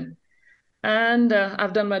working then. And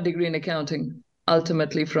I've done my degree in accounting,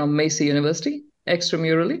 ultimately from Massey University,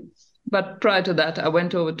 extramurally. But prior to that, I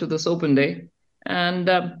went over to this open day, and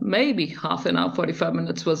maybe half an hour, 45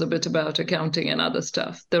 minutes was a bit about accounting and other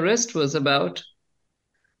stuff. The rest was about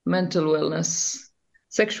mental wellness,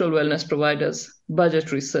 sexual wellness providers,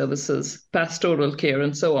 budgetary services, pastoral care,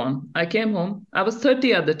 and so on. I came home. I was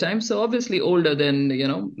 30 at the time, so obviously older than,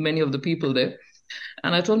 many of the people there.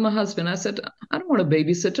 And I told my husband, I said, I don't want a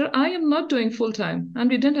babysitter. I am not doing full time. And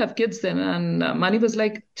we didn't have kids then. And Mani was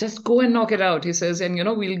like, just go and knock it out. He says, and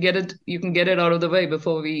we'll get it. You can get it out of the way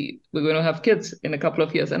before we're going to have kids in a couple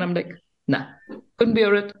of years. And I'm like, nah, couldn't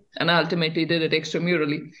bear it. And I ultimately did it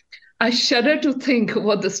extramurally. I shudder to think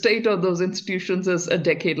what the state of those institutions is a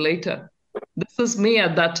decade later. This is me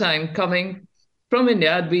at that time coming from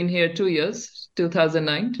India. I'd been here 2 years,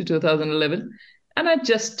 2009 to 2011. And I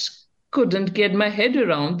just couldn't get my head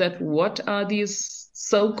around that. What are these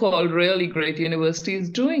so-called really great universities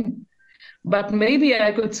doing? But maybe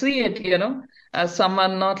I could see it, as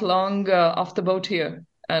someone not long off the boat here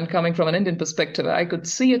and coming from an Indian perspective, I could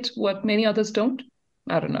see it, what many others don't.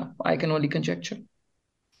 I don't know. I can only conjecture.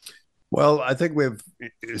 Well, I think we've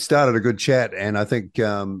started a good chat, and I think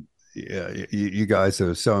you guys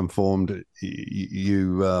are so informed.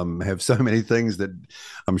 You have so many things that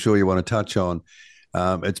I'm sure you want to touch on.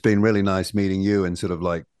 It's been really nice meeting you and sort of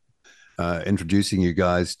like introducing you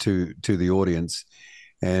guys to the audience.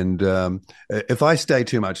 And if I stay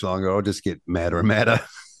too much longer, I'll just get madder and madder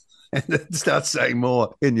and start saying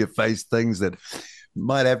more in your face things that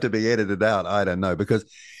might have to be edited out. I don't know, because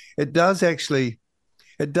it does actually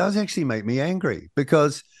make me angry,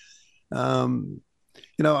 because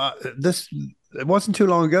this, it wasn't too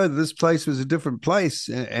long ago that this place was a different place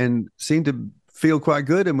and seemed to feel quite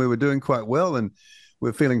good, and we were doing quite well, and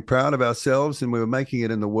we're feeling proud of ourselves, and we were making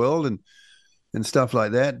it in the world and stuff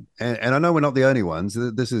like that. And I know we're not the only ones.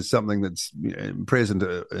 This is something that's present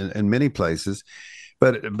in many places.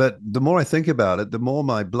 But the more I think about it, the more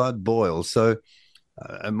my blood boils. So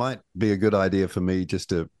it might be a good idea for me just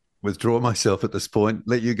to withdraw myself at this point,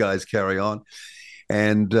 let you guys carry on.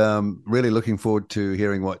 And really looking forward to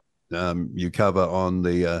hearing what you cover on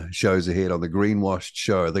the shows ahead on the Greenwashed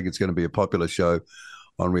show. I think it's going to be a popular show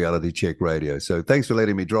on Reality Check Radio. So thanks for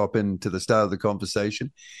letting me drop into the start of the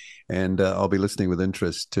conversation. And I'll be listening with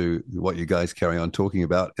interest to what you guys carry on talking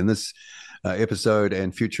about in this episode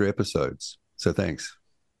and future episodes. So thanks.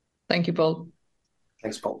 Thank you, Paul.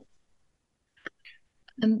 Thanks, Paul.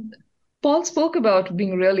 And Paul spoke about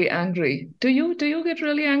being really angry. Do you get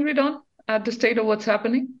really angry, Don, at the state of what's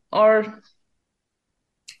happening? Or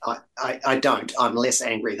I don't. I'm less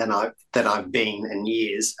angry than I've been in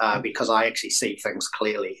years because I actually see things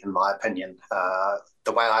clearly, in my opinion.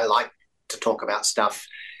 The way I like to talk about stuff,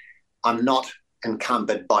 I'm not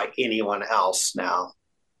encumbered by anyone else now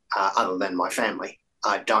other than my family.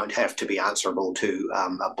 I don't have to be answerable to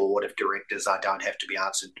a board of directors. I don't have to be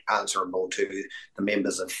answerable to the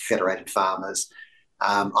members of Federated Farmers.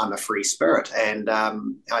 I'm a free spirit. And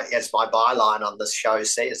as my byline on this show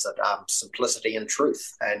says, that simplicity and truth.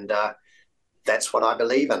 And that's what I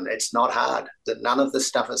believe in. It's not hard. That none of this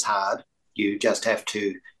stuff is hard. You just have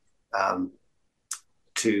to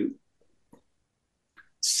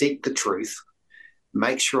seek the truth,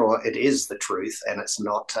 make sure it is the truth and it's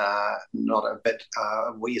not a bit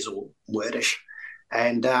weasel wordish,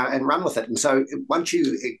 and run with it. And so once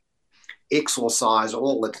you exorcise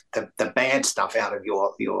all the bad stuff out of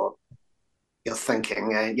your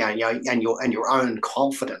thinking and your own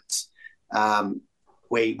confidence,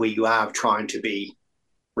 where you are trying to be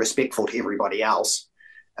respectful to everybody else,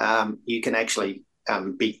 you can actually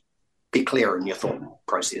be clear in your thought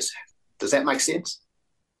process. Does that make sense?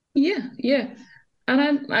 Yeah.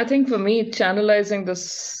 And I think for me, channelizing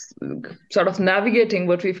this, sort of navigating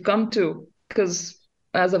what we've come to, because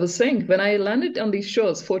as I was saying, when I landed on these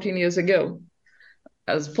shores 14 years ago,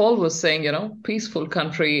 as Paul was saying, peaceful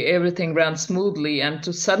country, everything ran smoothly. And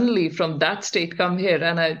to suddenly from that state come here,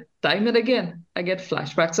 and time and again, I get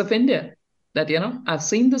flashbacks of India. that, I've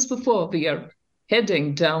seen this before. We are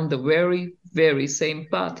heading down the very, very same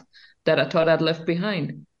path that I thought I'd left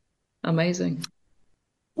behind. Amazing.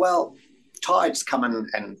 Well, tides come in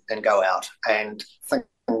and go out, and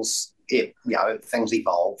things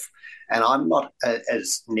evolve. And I'm not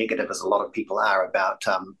as negative as a lot of people are about,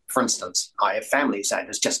 for instance, I have family saying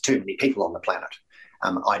there's just too many people on the planet.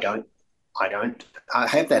 I don't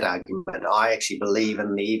have that argument. I actually believe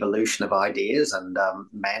in the evolution of ideas and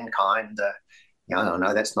mankind. I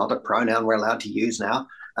know that's not a pronoun we're allowed to use now.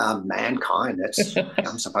 Mankind, that's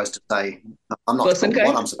I'm supposed to say. I'm not sure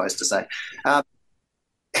what I'm supposed to say.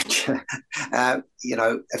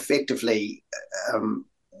 Effectively,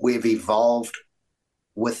 we've evolved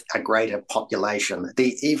with a greater population.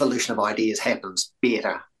 The evolution of ideas happens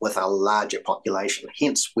better with a larger population.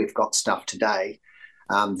 Hence, we've got stuff today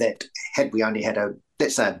that had we only had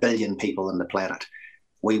let's say 1 billion people on the planet,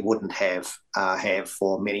 we wouldn't have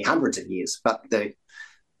for many hundreds of years. But the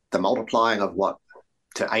multiplying of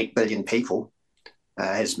to 8 billion people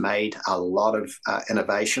has made a lot of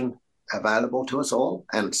innovation available to us all,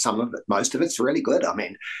 and most of it's really good. I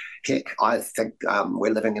mean, heck, I think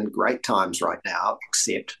we're living in great times right now,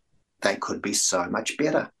 except they could be so much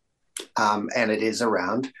better. And it is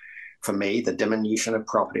around, for me, the diminution of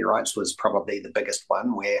property rights was probably the biggest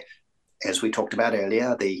one, where, as we talked about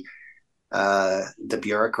earlier, the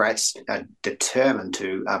bureaucrats are determined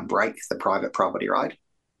to break the private property right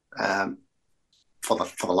for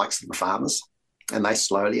the likes of the farmers, and they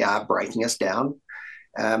slowly are breaking us down.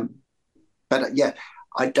 But yeah,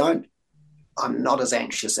 I'm not as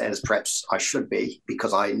anxious as perhaps I should be,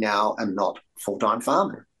 because I now am not full-time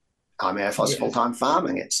farming. I mean, if I was full-time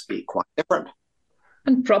farming, it'd be quite different.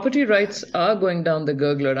 And property rights are going down the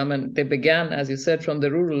gurgler. I mean, they began, as you said, from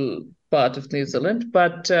the rural part of New Zealand,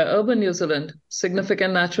 but urban New Zealand,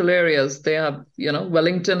 significant natural areas, they have,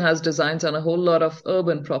 Wellington has designs on a whole lot of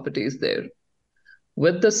urban properties there.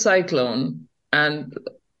 With the cyclone and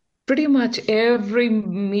pretty much every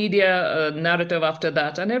media narrative after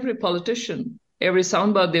that, and every politician, every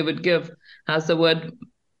soundbite they would give has the word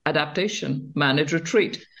adaptation, managed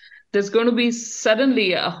retreat. There's going to be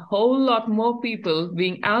suddenly a whole lot more people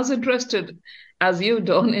being as interested as you,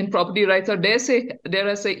 Don, in property rights, or dare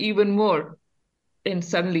I say even more in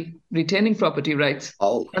suddenly retaining property rights.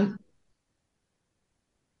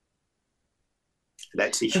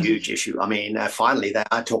 That's a huge issue. I mean, finally, they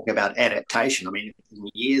are talking about adaptation. I mean, in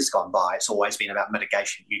years gone by, it's always been about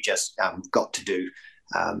mitigation. You just got to do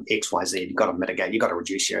X, Y, Z. You've got to mitigate. You've got to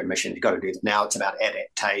reduce your emissions. You've got to do that. Now it's about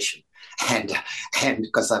adaptation. And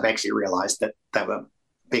because they've actually realised that they were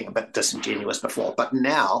being a bit disingenuous before. But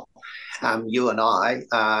now you and I,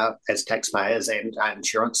 as taxpayers and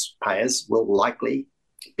insurance payers, will likely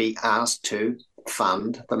be asked to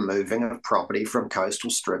fund the moving of property from coastal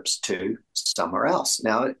strips to somewhere else.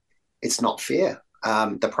 Now, it's not fair.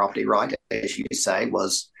 The property right, as you say,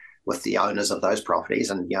 was with the owners of those properties,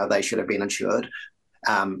 and they should have been insured,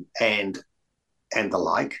 and the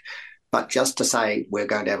like. But just to say we're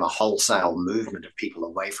going to have a wholesale movement of people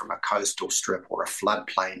away from a coastal strip or a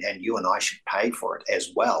floodplain, and you and I should pay for it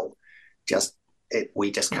as well,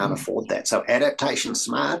 we just can't afford that. So adaptation's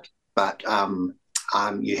smart, but you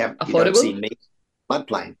don't see me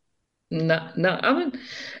floodplain. No. I mean,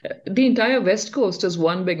 the entire West Coast is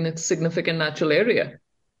one big significant natural area.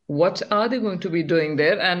 What are they going to be doing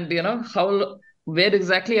there? And, where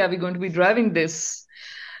exactly are we going to be driving this?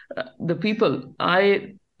 The people.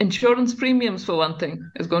 Insurance premiums, for one thing,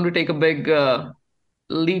 is going to take a big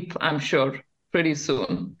leap, I'm sure, pretty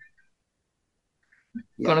soon.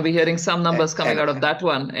 Yeah. Going to be hearing some numbers coming out of that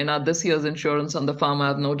one in this year's insurance on the farm, I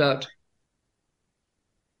have no doubt.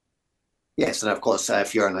 Yes, and of course,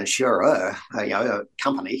 if you're an insurer, a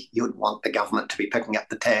company, you would want the government to be picking up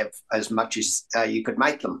the tab as much as you could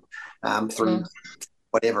make them through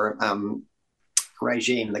whatever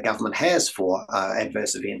regime the government has for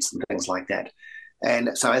adverse events and things like that.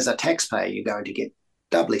 And so as a taxpayer, you're going to get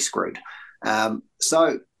doubly screwed.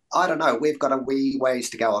 So I don't know. We've got a wee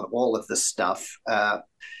ways to go on all of this stuff.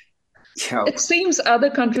 It seems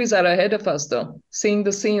other countries are ahead of us, though. Seeing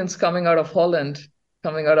the scenes coming out of Holland,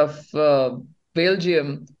 coming out of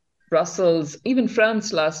Belgium, Brussels, even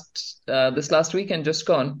France this last weekend just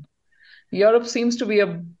gone. Europe seems to be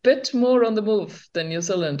a bit more on the move than New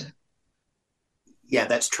Zealand. Yeah,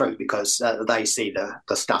 that's true, because they see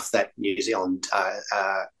the stuff that New Zealand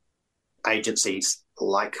agencies,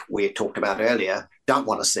 like we talked about earlier, don't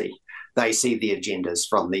want to see. They see the agendas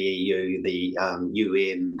from the EU, the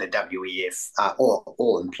UN, the WEF,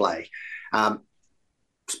 all in play.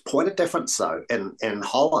 Point of difference, though, in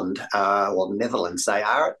Holland or Netherlands, they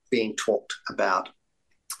are being talked about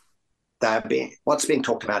what's being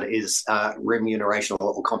talked about is remuneration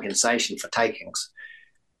or compensation for takings,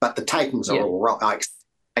 but the takings are all wrong.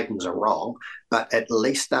 Takings are wrong, but at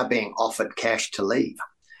least they're being offered cash to leave.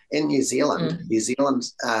 In New Zealand, New Zealand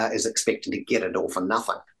is expected to get it all for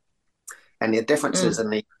nothing. And the difference is in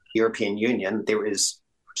the European Union, there is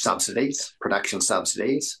subsidies, production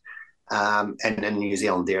subsidies, and in New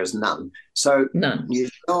Zealand there is none. So New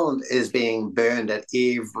Zealand is being burned at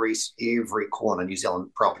every corner, New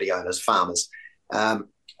Zealand property owners, farmers.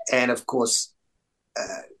 And of course,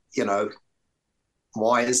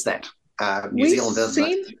 why is that? New Zealand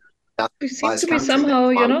doesn't. We seem to be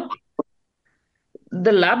somehow,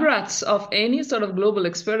 the lab rats of any sort of global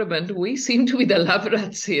experiment. We seem to be the lab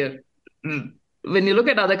rats here. When you look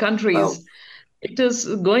at other countries, it is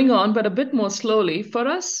going on, but a bit more slowly. For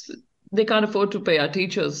us, they can't afford to pay our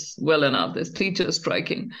teachers well enough. There's teachers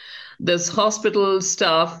striking. There's hospital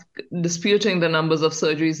staff disputing the numbers of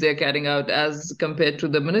surgeries they're carrying out as compared to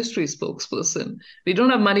the ministry spokesperson. We don't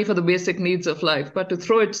have money for the basic needs of life, but to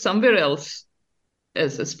throw it somewhere else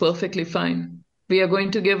is perfectly fine. We are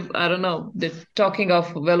going to give, I don't know, they're talking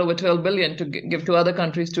of well over 12 billion to give to other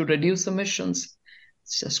countries to reduce emissions.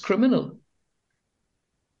 It's just criminal.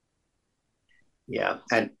 Yeah,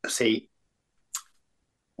 and see,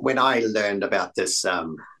 when I learned about this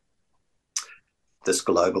this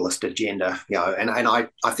globalist agenda, and I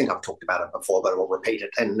think I've talked about it before, but I'll repeat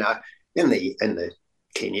it. And in the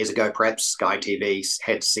 10 years ago, perhaps Sky TV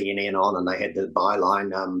had CNN on, and they had the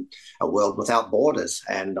byline "A World Without Borders,"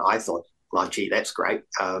 and I thought, well, gee, that's great.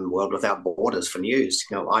 World Without Borders for news.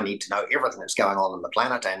 I need to know everything that's going on the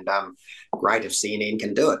planet, and great if CNN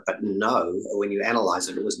can do it. But no, when you analyse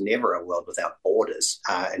it, it was never a world without borders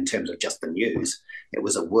in terms of just the news. It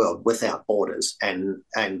was a world without borders, and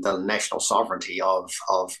the national sovereignty of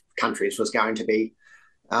countries was going to be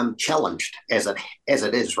challenged as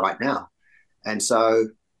it is right now. And so,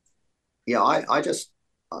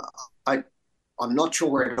 I'm not sure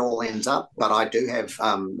where it all ends up, but I do have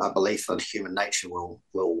a belief that human nature will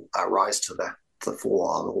rise to the fore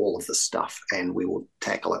on all of this stuff, and we will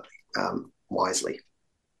tackle it wisely.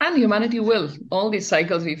 And humanity will. All these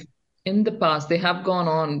cycles in the past, they have gone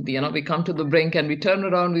on. We come to the brink and we turn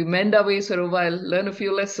around, we mend our ways for a while, learn a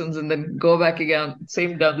few lessons, and then go back again,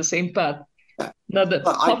 down the same path. Now the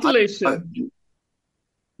population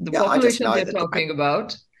they're talking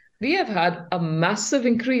about. We have had a massive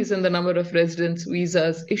increase in the number of residence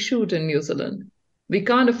visas issued in New Zealand. We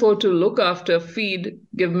can't afford to look after, feed,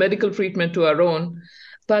 give medical treatment to our own,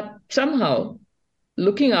 but somehow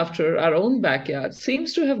looking after our own backyard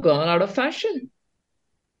seems to have gone out of fashion.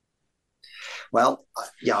 Well,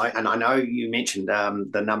 and I know you mentioned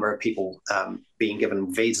the number of people being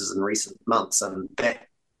given visas in recent months, and that,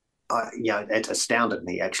 it astounded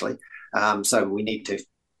me, actually. So we need to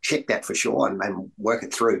check that for sure and work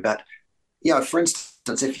it through. But, for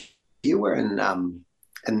instance, if you were in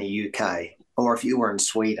the UK, or if you were in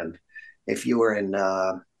Sweden, if you were in,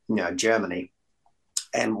 Germany,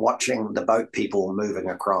 and watching the boat people moving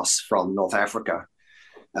across from North Africa,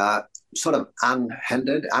 sort of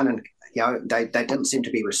unhindered, they didn't seem to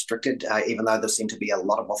be restricted, even though there seemed to be a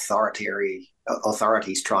lot of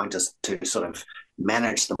authorities trying to sort of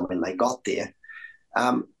manage them when they got there.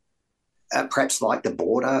 Perhaps like the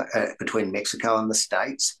border between Mexico and the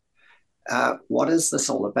States. What is this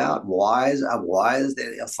all about? Why is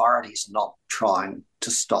the authorities not trying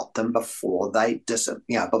to stop them before they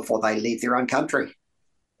leave their own country?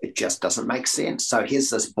 It just doesn't make sense. So here's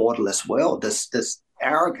this borderless world, this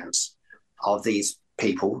arrogance of these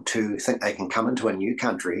people to think they can come into a new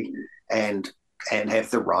country and have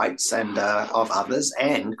the rights and of others,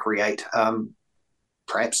 and create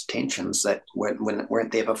perhaps tensions that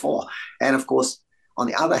weren't there before. And of course, on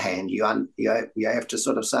the other hand, you have to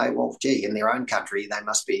sort of say, well, gee, in their own country, it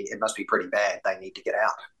must be pretty bad. They need to get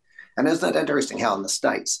out. And isn't it interesting how in the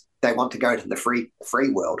States they want to go to the free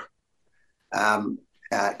world,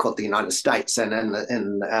 called the United States, and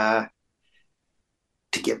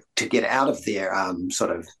to get out of their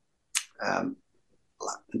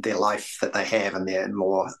their life that they have in their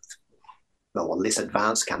more or less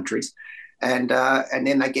advanced countries, and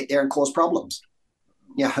then they get there and cause problems.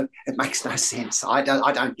 It makes no sense. I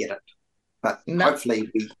don't get it. But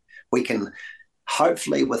hopefully we can.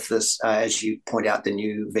 Hopefully, with this, as you point out, the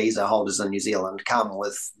new visa holders in New Zealand come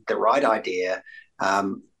with the right idea.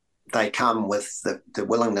 They come with the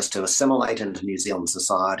willingness to assimilate into New Zealand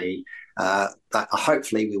society. That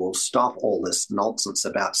hopefully we will stop all this nonsense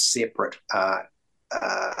about separate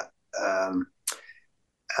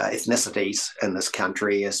ethnicities in this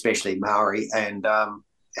country, especially Maori, and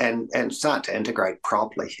start to integrate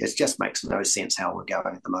properly. It just makes no sense how we're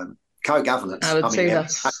going at the moment. co-governance. I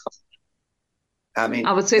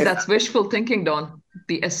would say that's wishful thinking, Don.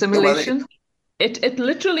 The assimilation. It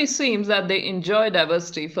literally seems that they enjoy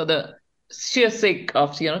diversity for the sheer sake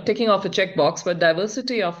of, ticking off a checkbox, but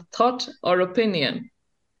diversity of thought or opinion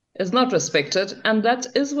is not respected. And that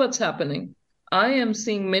is what's happening. I am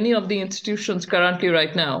seeing many of the institutions currently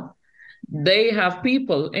right now. They have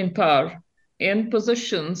people in power, in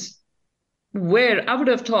positions where I would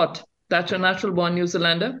have thought that a natural-born New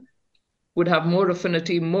Zealander would have more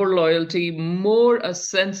affinity, more loyalty, more a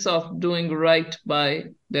sense of doing right by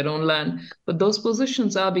their own land. But those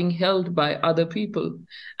positions are being held by other people.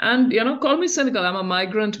 And, call me cynical. I'm a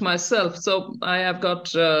migrant myself. So I have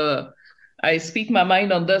got, I speak my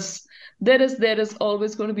mind on this. There is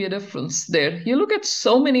always going to be a difference there. You look at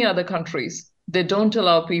so many other countries, they don't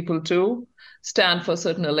allow people to stand for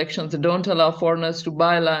certain elections. They don't allow foreigners to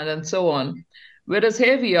buy land and so on. Whereas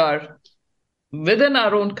here we are, within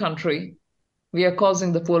our own country, we are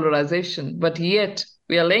causing the polarization, but yet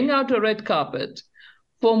we are laying out a red carpet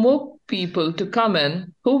for more people to come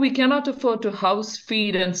in who we cannot afford to house,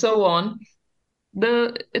 feed, and so on.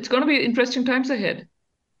 It's going to be interesting times ahead.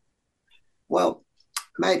 Well,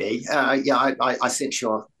 maybe. I sense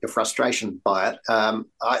your frustration by it.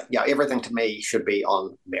 Everything to me should be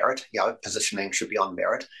on merit. Positioning should be on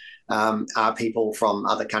merit. Are people from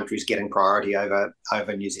other countries getting priority over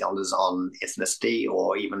New Zealanders on ethnicity,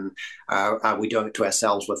 or even are we doing it to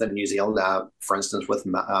ourselves within New Zealand? For instance, with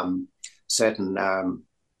certain,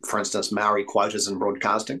 for instance, Maori quotas in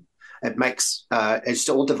broadcasting, it makes it's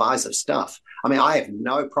all divisive stuff. I mean, I have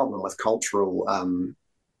no problem with cultural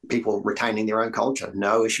people retaining their own culture,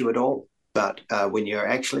 no issue at all. But when you're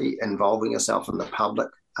actually involving yourself in the public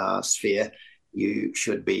sphere, you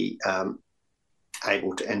should be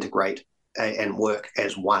able to integrate and work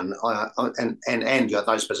as one, and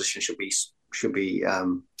those positions should be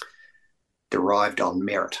derived on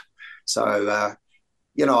merit. So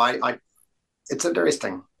it's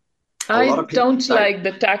interesting. I don't like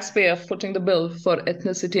the taxpayer footing the bill for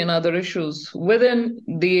ethnicity and other issues within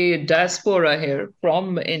the diaspora here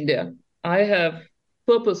from India. I have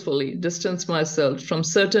purposefully distanced myself from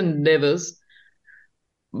certain endeavors,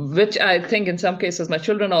 which I think in some cases my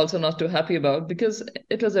children are also not too happy about, because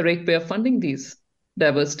it was a ratepayer funding these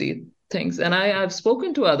diversity things. And I've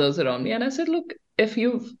spoken to others around me and I said, look, if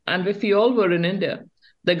you all were in India,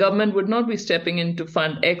 the government would not be stepping in to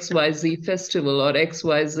fund XYZ festival or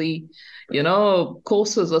XYZ,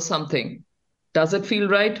 courses or something. Does it feel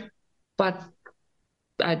right? But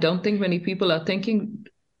I don't think many people are thinking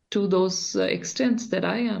to those extents that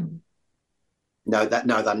I am. No,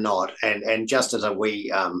 they're not. And just as a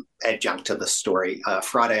wee adjunct to this story,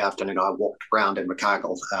 Friday afternoon I walked around in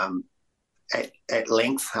Invercargill at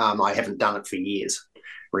length. I haven't done it for years.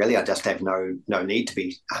 Really, I just have no need to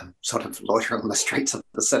be sort of loitering on the streets of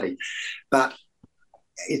the city. But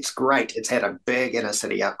it's great. It's had a big inner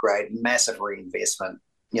city upgrade, massive reinvestment,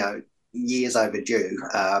 years overdue.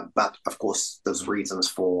 But of course, there's reasons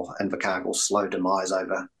for Invercargill's slow demise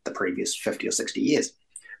over the previous 50 or 60 years.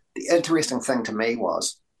 The interesting thing to me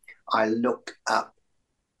was I looked up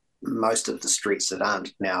most of the streets that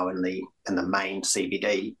aren't now in the main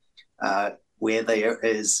CBD, where there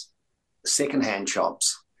is secondhand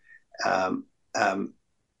shops,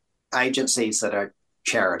 agencies that are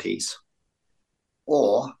charities,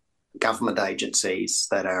 or government agencies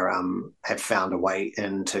that are have found a way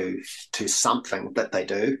into something that they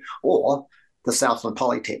do, or the Southland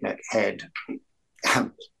Polytechnic had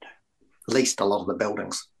leased a lot of the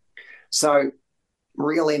buildings. So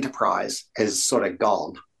real enterprise has sort of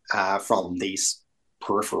gone from these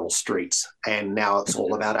peripheral streets, and now it's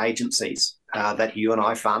all about agencies that you and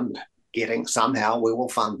I fund. Somehow we will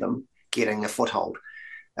fund them getting a foothold.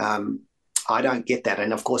 I don't get that.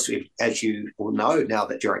 And of course, as you will know now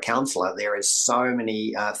that you're a counsellor, there is so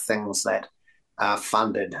many things that are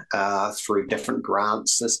funded through different grant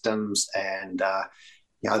systems, and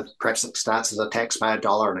perhaps it starts as a taxpayer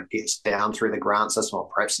dollar and it gets down through the grant system, or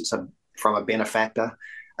perhaps it's from a benefactor,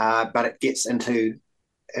 but it gets into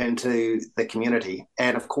the community.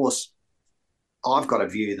 And of course, I've got a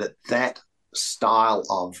view that style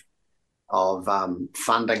of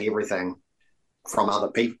funding everything from other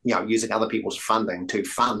people, using other people's funding to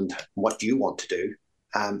fund what you want to do,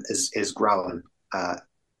 is growing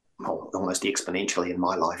almost exponentially in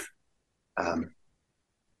my life.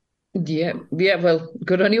 Well,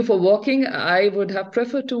 good on you for walking. I would have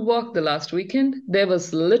preferred to walk the last weekend. There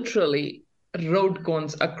was literally road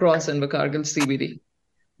cones across Invercargill CBD.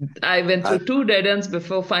 I went through 2 dead ends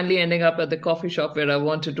before finally ending up at the coffee shop where I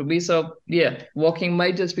wanted to be. So, walking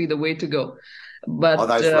might just be the way to go. But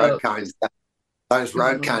those road cones, Those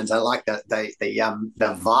road cones are like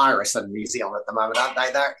the virus in New Zealand at the moment, aren't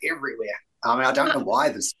they? They're everywhere. I mean, I don't know why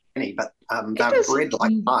there's so many, but they're bred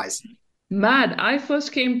like flies. Mad. I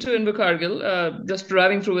first came to Invercargill, just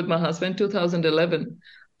driving through with my husband, 2011.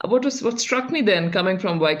 What struck me then, coming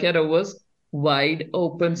from Waikato, was wide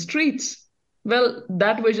open streets. Well,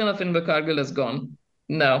 that vision of Invercargill is gone.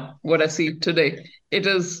 Now, what I see today, it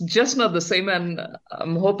is just not the same. And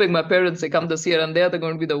I'm hoping my parents, they come this year and they're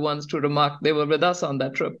going to be the ones to remark they were with us on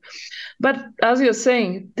that trip. But as you're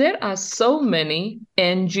saying, there are so many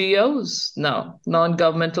NGOs now,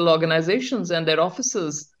 non-governmental organizations and their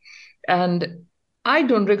offices. And I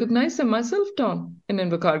don't recognize them myself, Don, in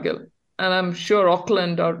Invercargill. And I'm sure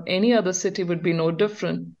Auckland or any other city would be no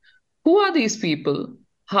different. Who are these people?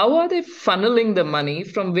 How are they funneling the money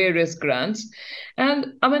from various grants?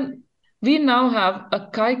 And I mean, we now have a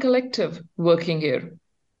Kai collective working here.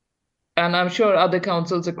 And I'm sure other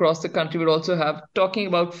councils across the country will also have, talking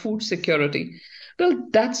about food security. Well,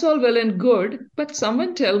 that's all well and good, but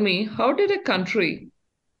someone tell me, how did a country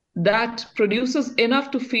that produces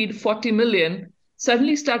enough to feed 40 million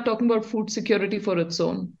suddenly start talking about food security for its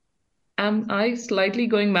own? Am I slightly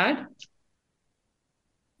going mad?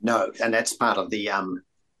 No, and that's part of the I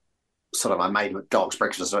made dog's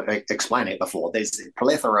breakfast explaining it before. There's a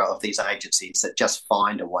plethora of these agencies that just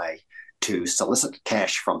find a way to solicit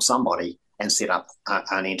cash from somebody and set up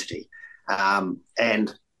an entity. They're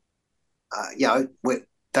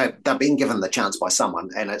being given the chance by someone,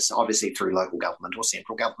 and it's obviously through local government or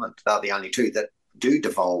central government. They're the only two that do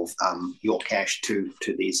devolve your cash to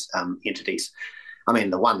these entities. I mean,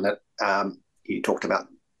 the one that you talked about,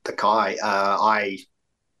 the Kai, I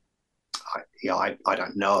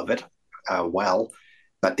don't know of it well,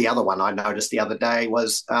 but the other one I noticed the other day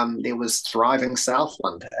was there was Thriving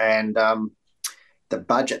Southland, and the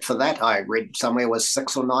budget for that I read somewhere was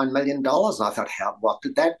 $6 or $9 million, and I thought, how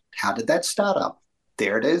did that start up?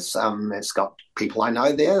 There it is. It's got people I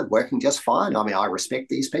know there working just fine. I mean, I respect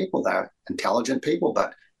these people; they're intelligent people,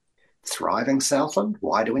 but Thriving Southland,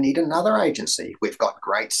 why do we need another agency? We've got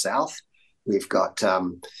Great South, we've got a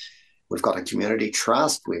community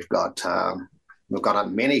trust, we've got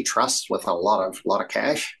many trusts with a lot of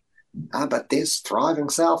cash, but there's Thriving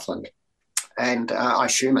Southland, and I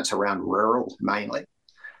assume it's around rural mainly.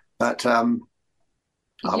 But I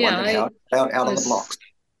wonder how out of the blocks.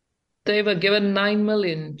 They were given 9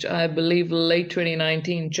 million, I believe, late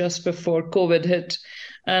 2019, just before COVID hit,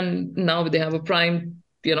 and now they have a prime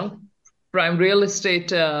real estate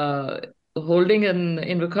holding in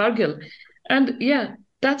Invercargill, and yeah,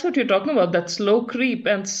 that's what you're talking about. That slow creep,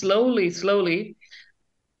 and slowly.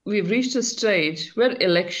 We've reached a stage where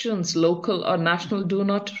elections, local or national, do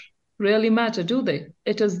not really matter, do they?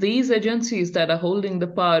 It is these agencies that are holding the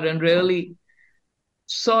power and really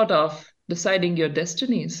sort of deciding your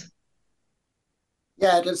destinies.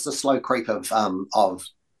 Yeah, it is the slow creep of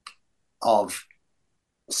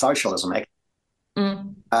socialism.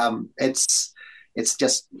 It's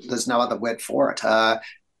just, there's no other word for it.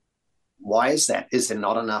 Why is that? Is there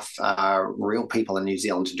not enough real people in New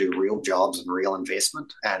Zealand to do real jobs and real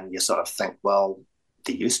investment? And you sort of think, well,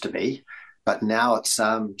 there used to be, but now it's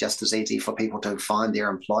just as easy for people to find their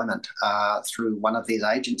employment through one of these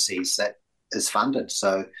agencies that is funded.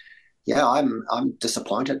 So, yeah, I'm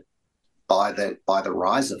disappointed by the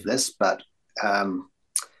rise of this, but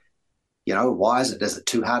why is it? Is it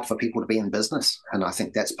too hard for people to be in business? And I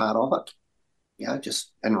think that's part of it.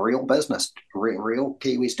 Just in real business, real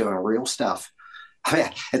Kiwis doing real stuff. I mean,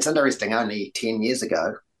 it's interesting, only 10 years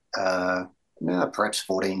ago, perhaps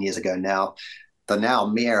 14 years ago now, the now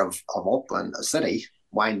mayor of Auckland City,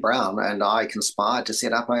 Wayne Brown, and I conspired to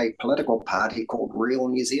set up a political party called Real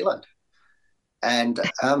New Zealand. And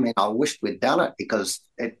I wished we'd done it, because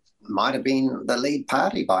it might have been the lead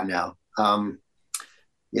party by now.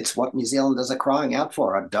 It's what New Zealanders are crying out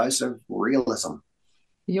for, a dose of realism.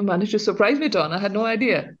 You managed to surprise me, Don. I had no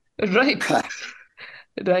idea. Right.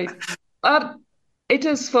 Right. It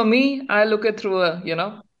is, for me, I look at through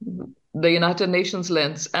the United Nations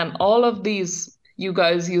lens, and all of these, you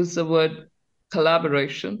guys use the word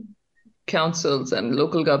collaboration, councils and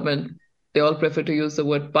local government, they all prefer to use the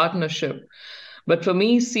word partnership. But for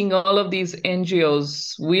me, seeing all of these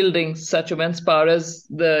NGOs wielding such immense power as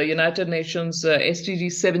the United Nations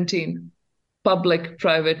SDG 17,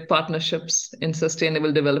 public-private partnerships in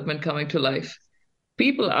sustainable development coming to life.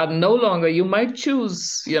 People are no longer, you might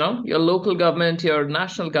choose, your local government, your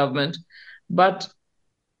national government, but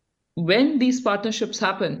when these partnerships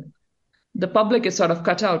happen, the public is sort of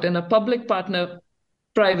cut out. In a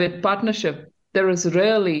public-private partnership, there is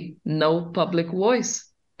really no public voice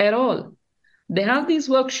at all. They have these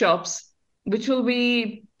workshops, which will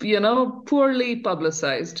be, poorly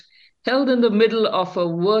publicized, held in the middle of a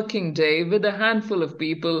working day with a handful of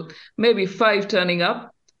people, maybe 5 turning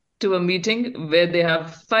up to a meeting where they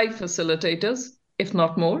have 5 facilitators, if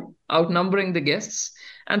not more, outnumbering the guests.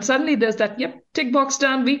 And suddenly there's that, tick box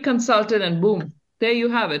done, we consulted, and boom, there you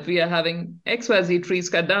have it. We are having XYZ trees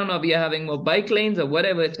cut down, or we are having more bike lanes, or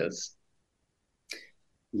whatever it is.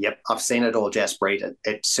 Yep, I've seen it all, Jaspreet.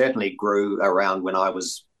 It certainly grew around when I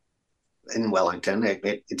was in Wellington.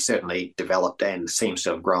 It certainly developed and seems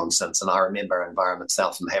to have grown since. And I remember Environment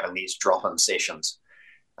Southland having these drop-in sessions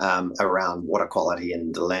around water quality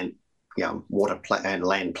and land, and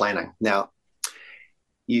land planning. Now,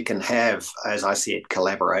 you can have, as I said,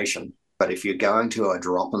 collaboration, but if you're going to a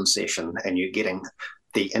drop-in session and you're getting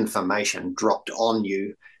the information dropped on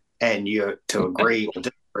you and you're to agree or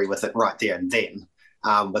disagree with it right there and then,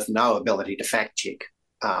 with no ability to fact check,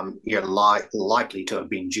 you're likely to have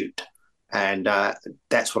been duped. And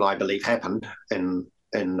that's what I believe happened in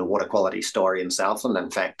the water quality story in Southland. In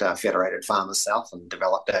fact, Federated Farmers Southland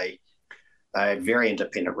developed a very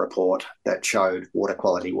independent report that showed water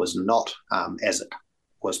quality was not as it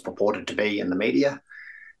was purported to be in the media.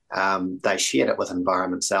 They shared it with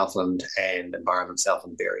Environment Southland, and Environment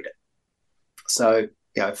Southland buried it. So,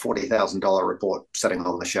 $40,000 report sitting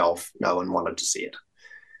on the shelf, no one wanted to see it.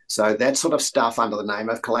 So that sort of stuff under the name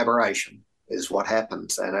of collaboration is what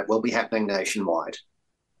happens, and it will be happening nationwide.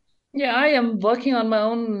 Yeah, I am working on my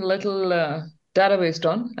own little database,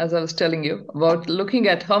 Don, as I was telling you, about looking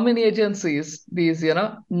at how many agencies these,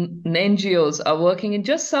 NGOs are working in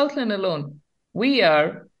just Southland alone. We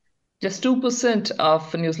are just 2%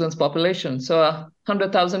 of New Zealand's population, so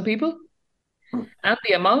 100,000 people. And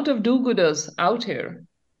the amount of do-gooders out here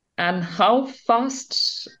and how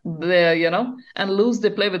fast they, and loose they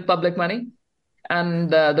play with public money and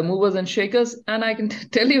the movers and shakers. And I can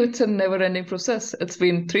tell you it's a never-ending process. It's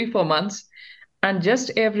been 3-4 months. And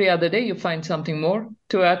just every other day, you find something more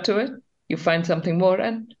to add to it. You find something more.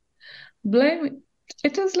 And blame me.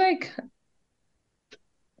 It is like,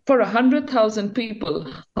 for 100,000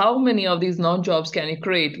 people, how many of these non-jobs can you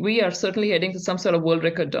create? We are certainly heading to some sort of world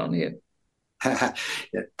record down here.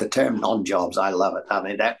 The term non-jobs, I love it. I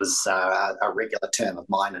mean, that was a regular term of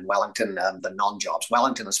mine in Wellington, the non-jobs.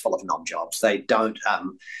 Wellington is full of non-jobs. They don't,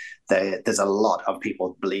 there's a lot of people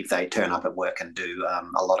who believe they turn up at work and do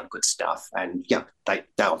a lot of good stuff. And they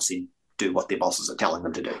obviously do what their bosses are telling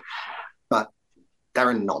them to do. But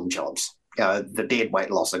they're in non-jobs. The dead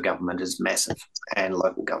weight loss of government is massive, and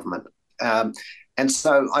local government. And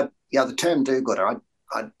so the term do-gooder,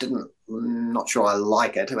 not sure I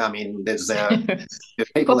like it. I mean, there's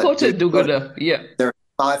people that do good. Yeah.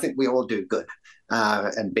 I think we all do good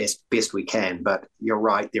and best we can. But you're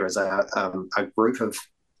right. There is a group of,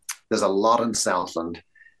 there's a lot in Southland,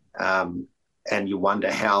 and you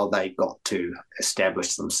wonder how they got to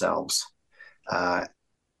establish themselves.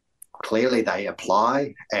 Clearly, they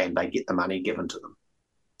apply and they get the money given to them.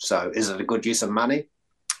 So, is it a good use of money?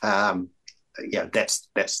 That's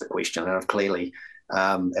the question. And clearly,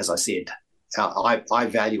 as I said, I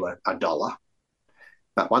value a dollar,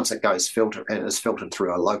 but once it goes is filtered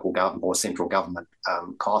through a local government or central government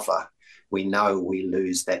coffer, we know we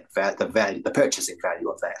lose that the purchasing value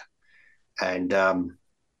of that, and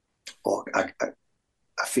or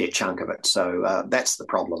a fair chunk of it. So that's the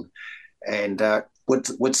problem. And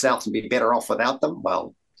would Southland be better off without them?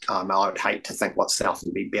 Well, I would hate to think what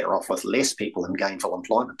Southland would be better off with less people in gainful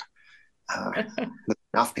employment.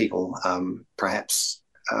 Enough people, perhaps.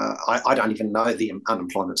 I don't even know the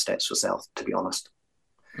unemployment stats for South, to be honest.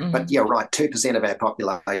 Mm-hmm. But yeah, right, 2% of our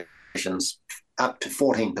population's up to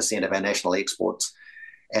 14% of our national exports.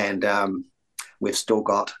 And we've still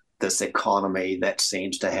got this economy that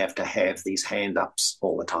seems to have these hand-ups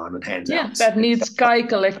all the time and hands-outs. Yeah, that needs Sky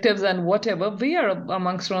collectives and whatever. We are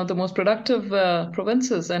amongst one of the most productive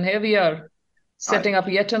provinces, and here we are setting up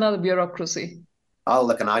yet another bureaucracy. Oh,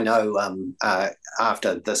 look, and I know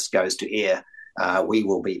after this goes to air, we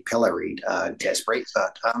will be pilloried, Jaspreet.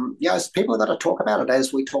 But people got to talk about it,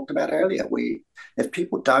 as we talked about earlier. If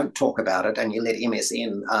people don't talk about it, and you let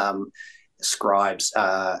MSN scribes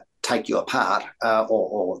take you apart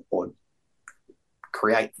or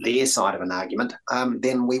create their side of an argument,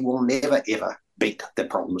 then we will never ever beat the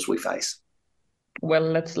problems we face. Well,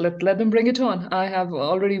 let them bring it on. I have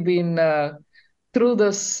already been through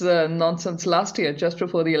this nonsense last year, just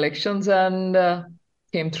before the elections, and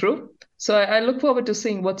came through. So I look forward to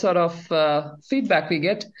seeing what sort of feedback we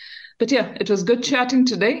get. But yeah, it was good chatting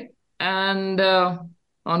today, and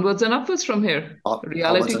onwards and upwards from here.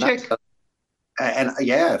 Reality check. And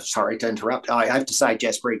sorry to interrupt. I have to say,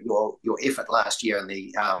 Jaspreet, your effort last year in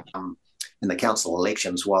the in the council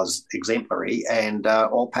elections was exemplary and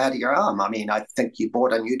all power to your arm. I mean, I think you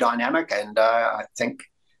brought a new dynamic, and I think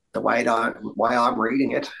the way I'm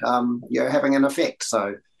reading it, you're having an effect.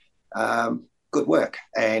 So good work.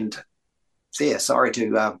 And yeah, sorry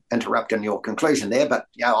to interrupt in your conclusion there, but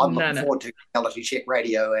yeah, I'm looking forward to Reality Check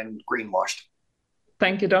Radio and Greenwashed.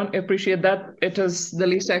 Thank you, Don. I appreciate that. It is the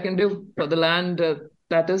least I can do for the land.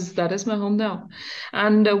 That is my home now.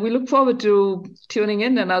 And we look forward to tuning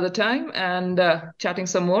in another time and chatting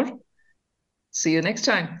some more. See you next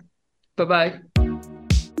time. Bye-bye.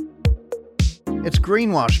 It's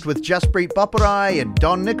Greenwashed with Jaspreet Boparai and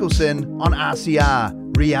Don Nicolson on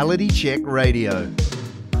RCR, Reality Check Radio.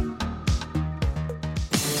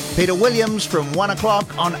 Peter Williams from 1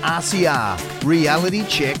 o'clock on RCR, Reality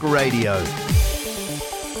Check Radio.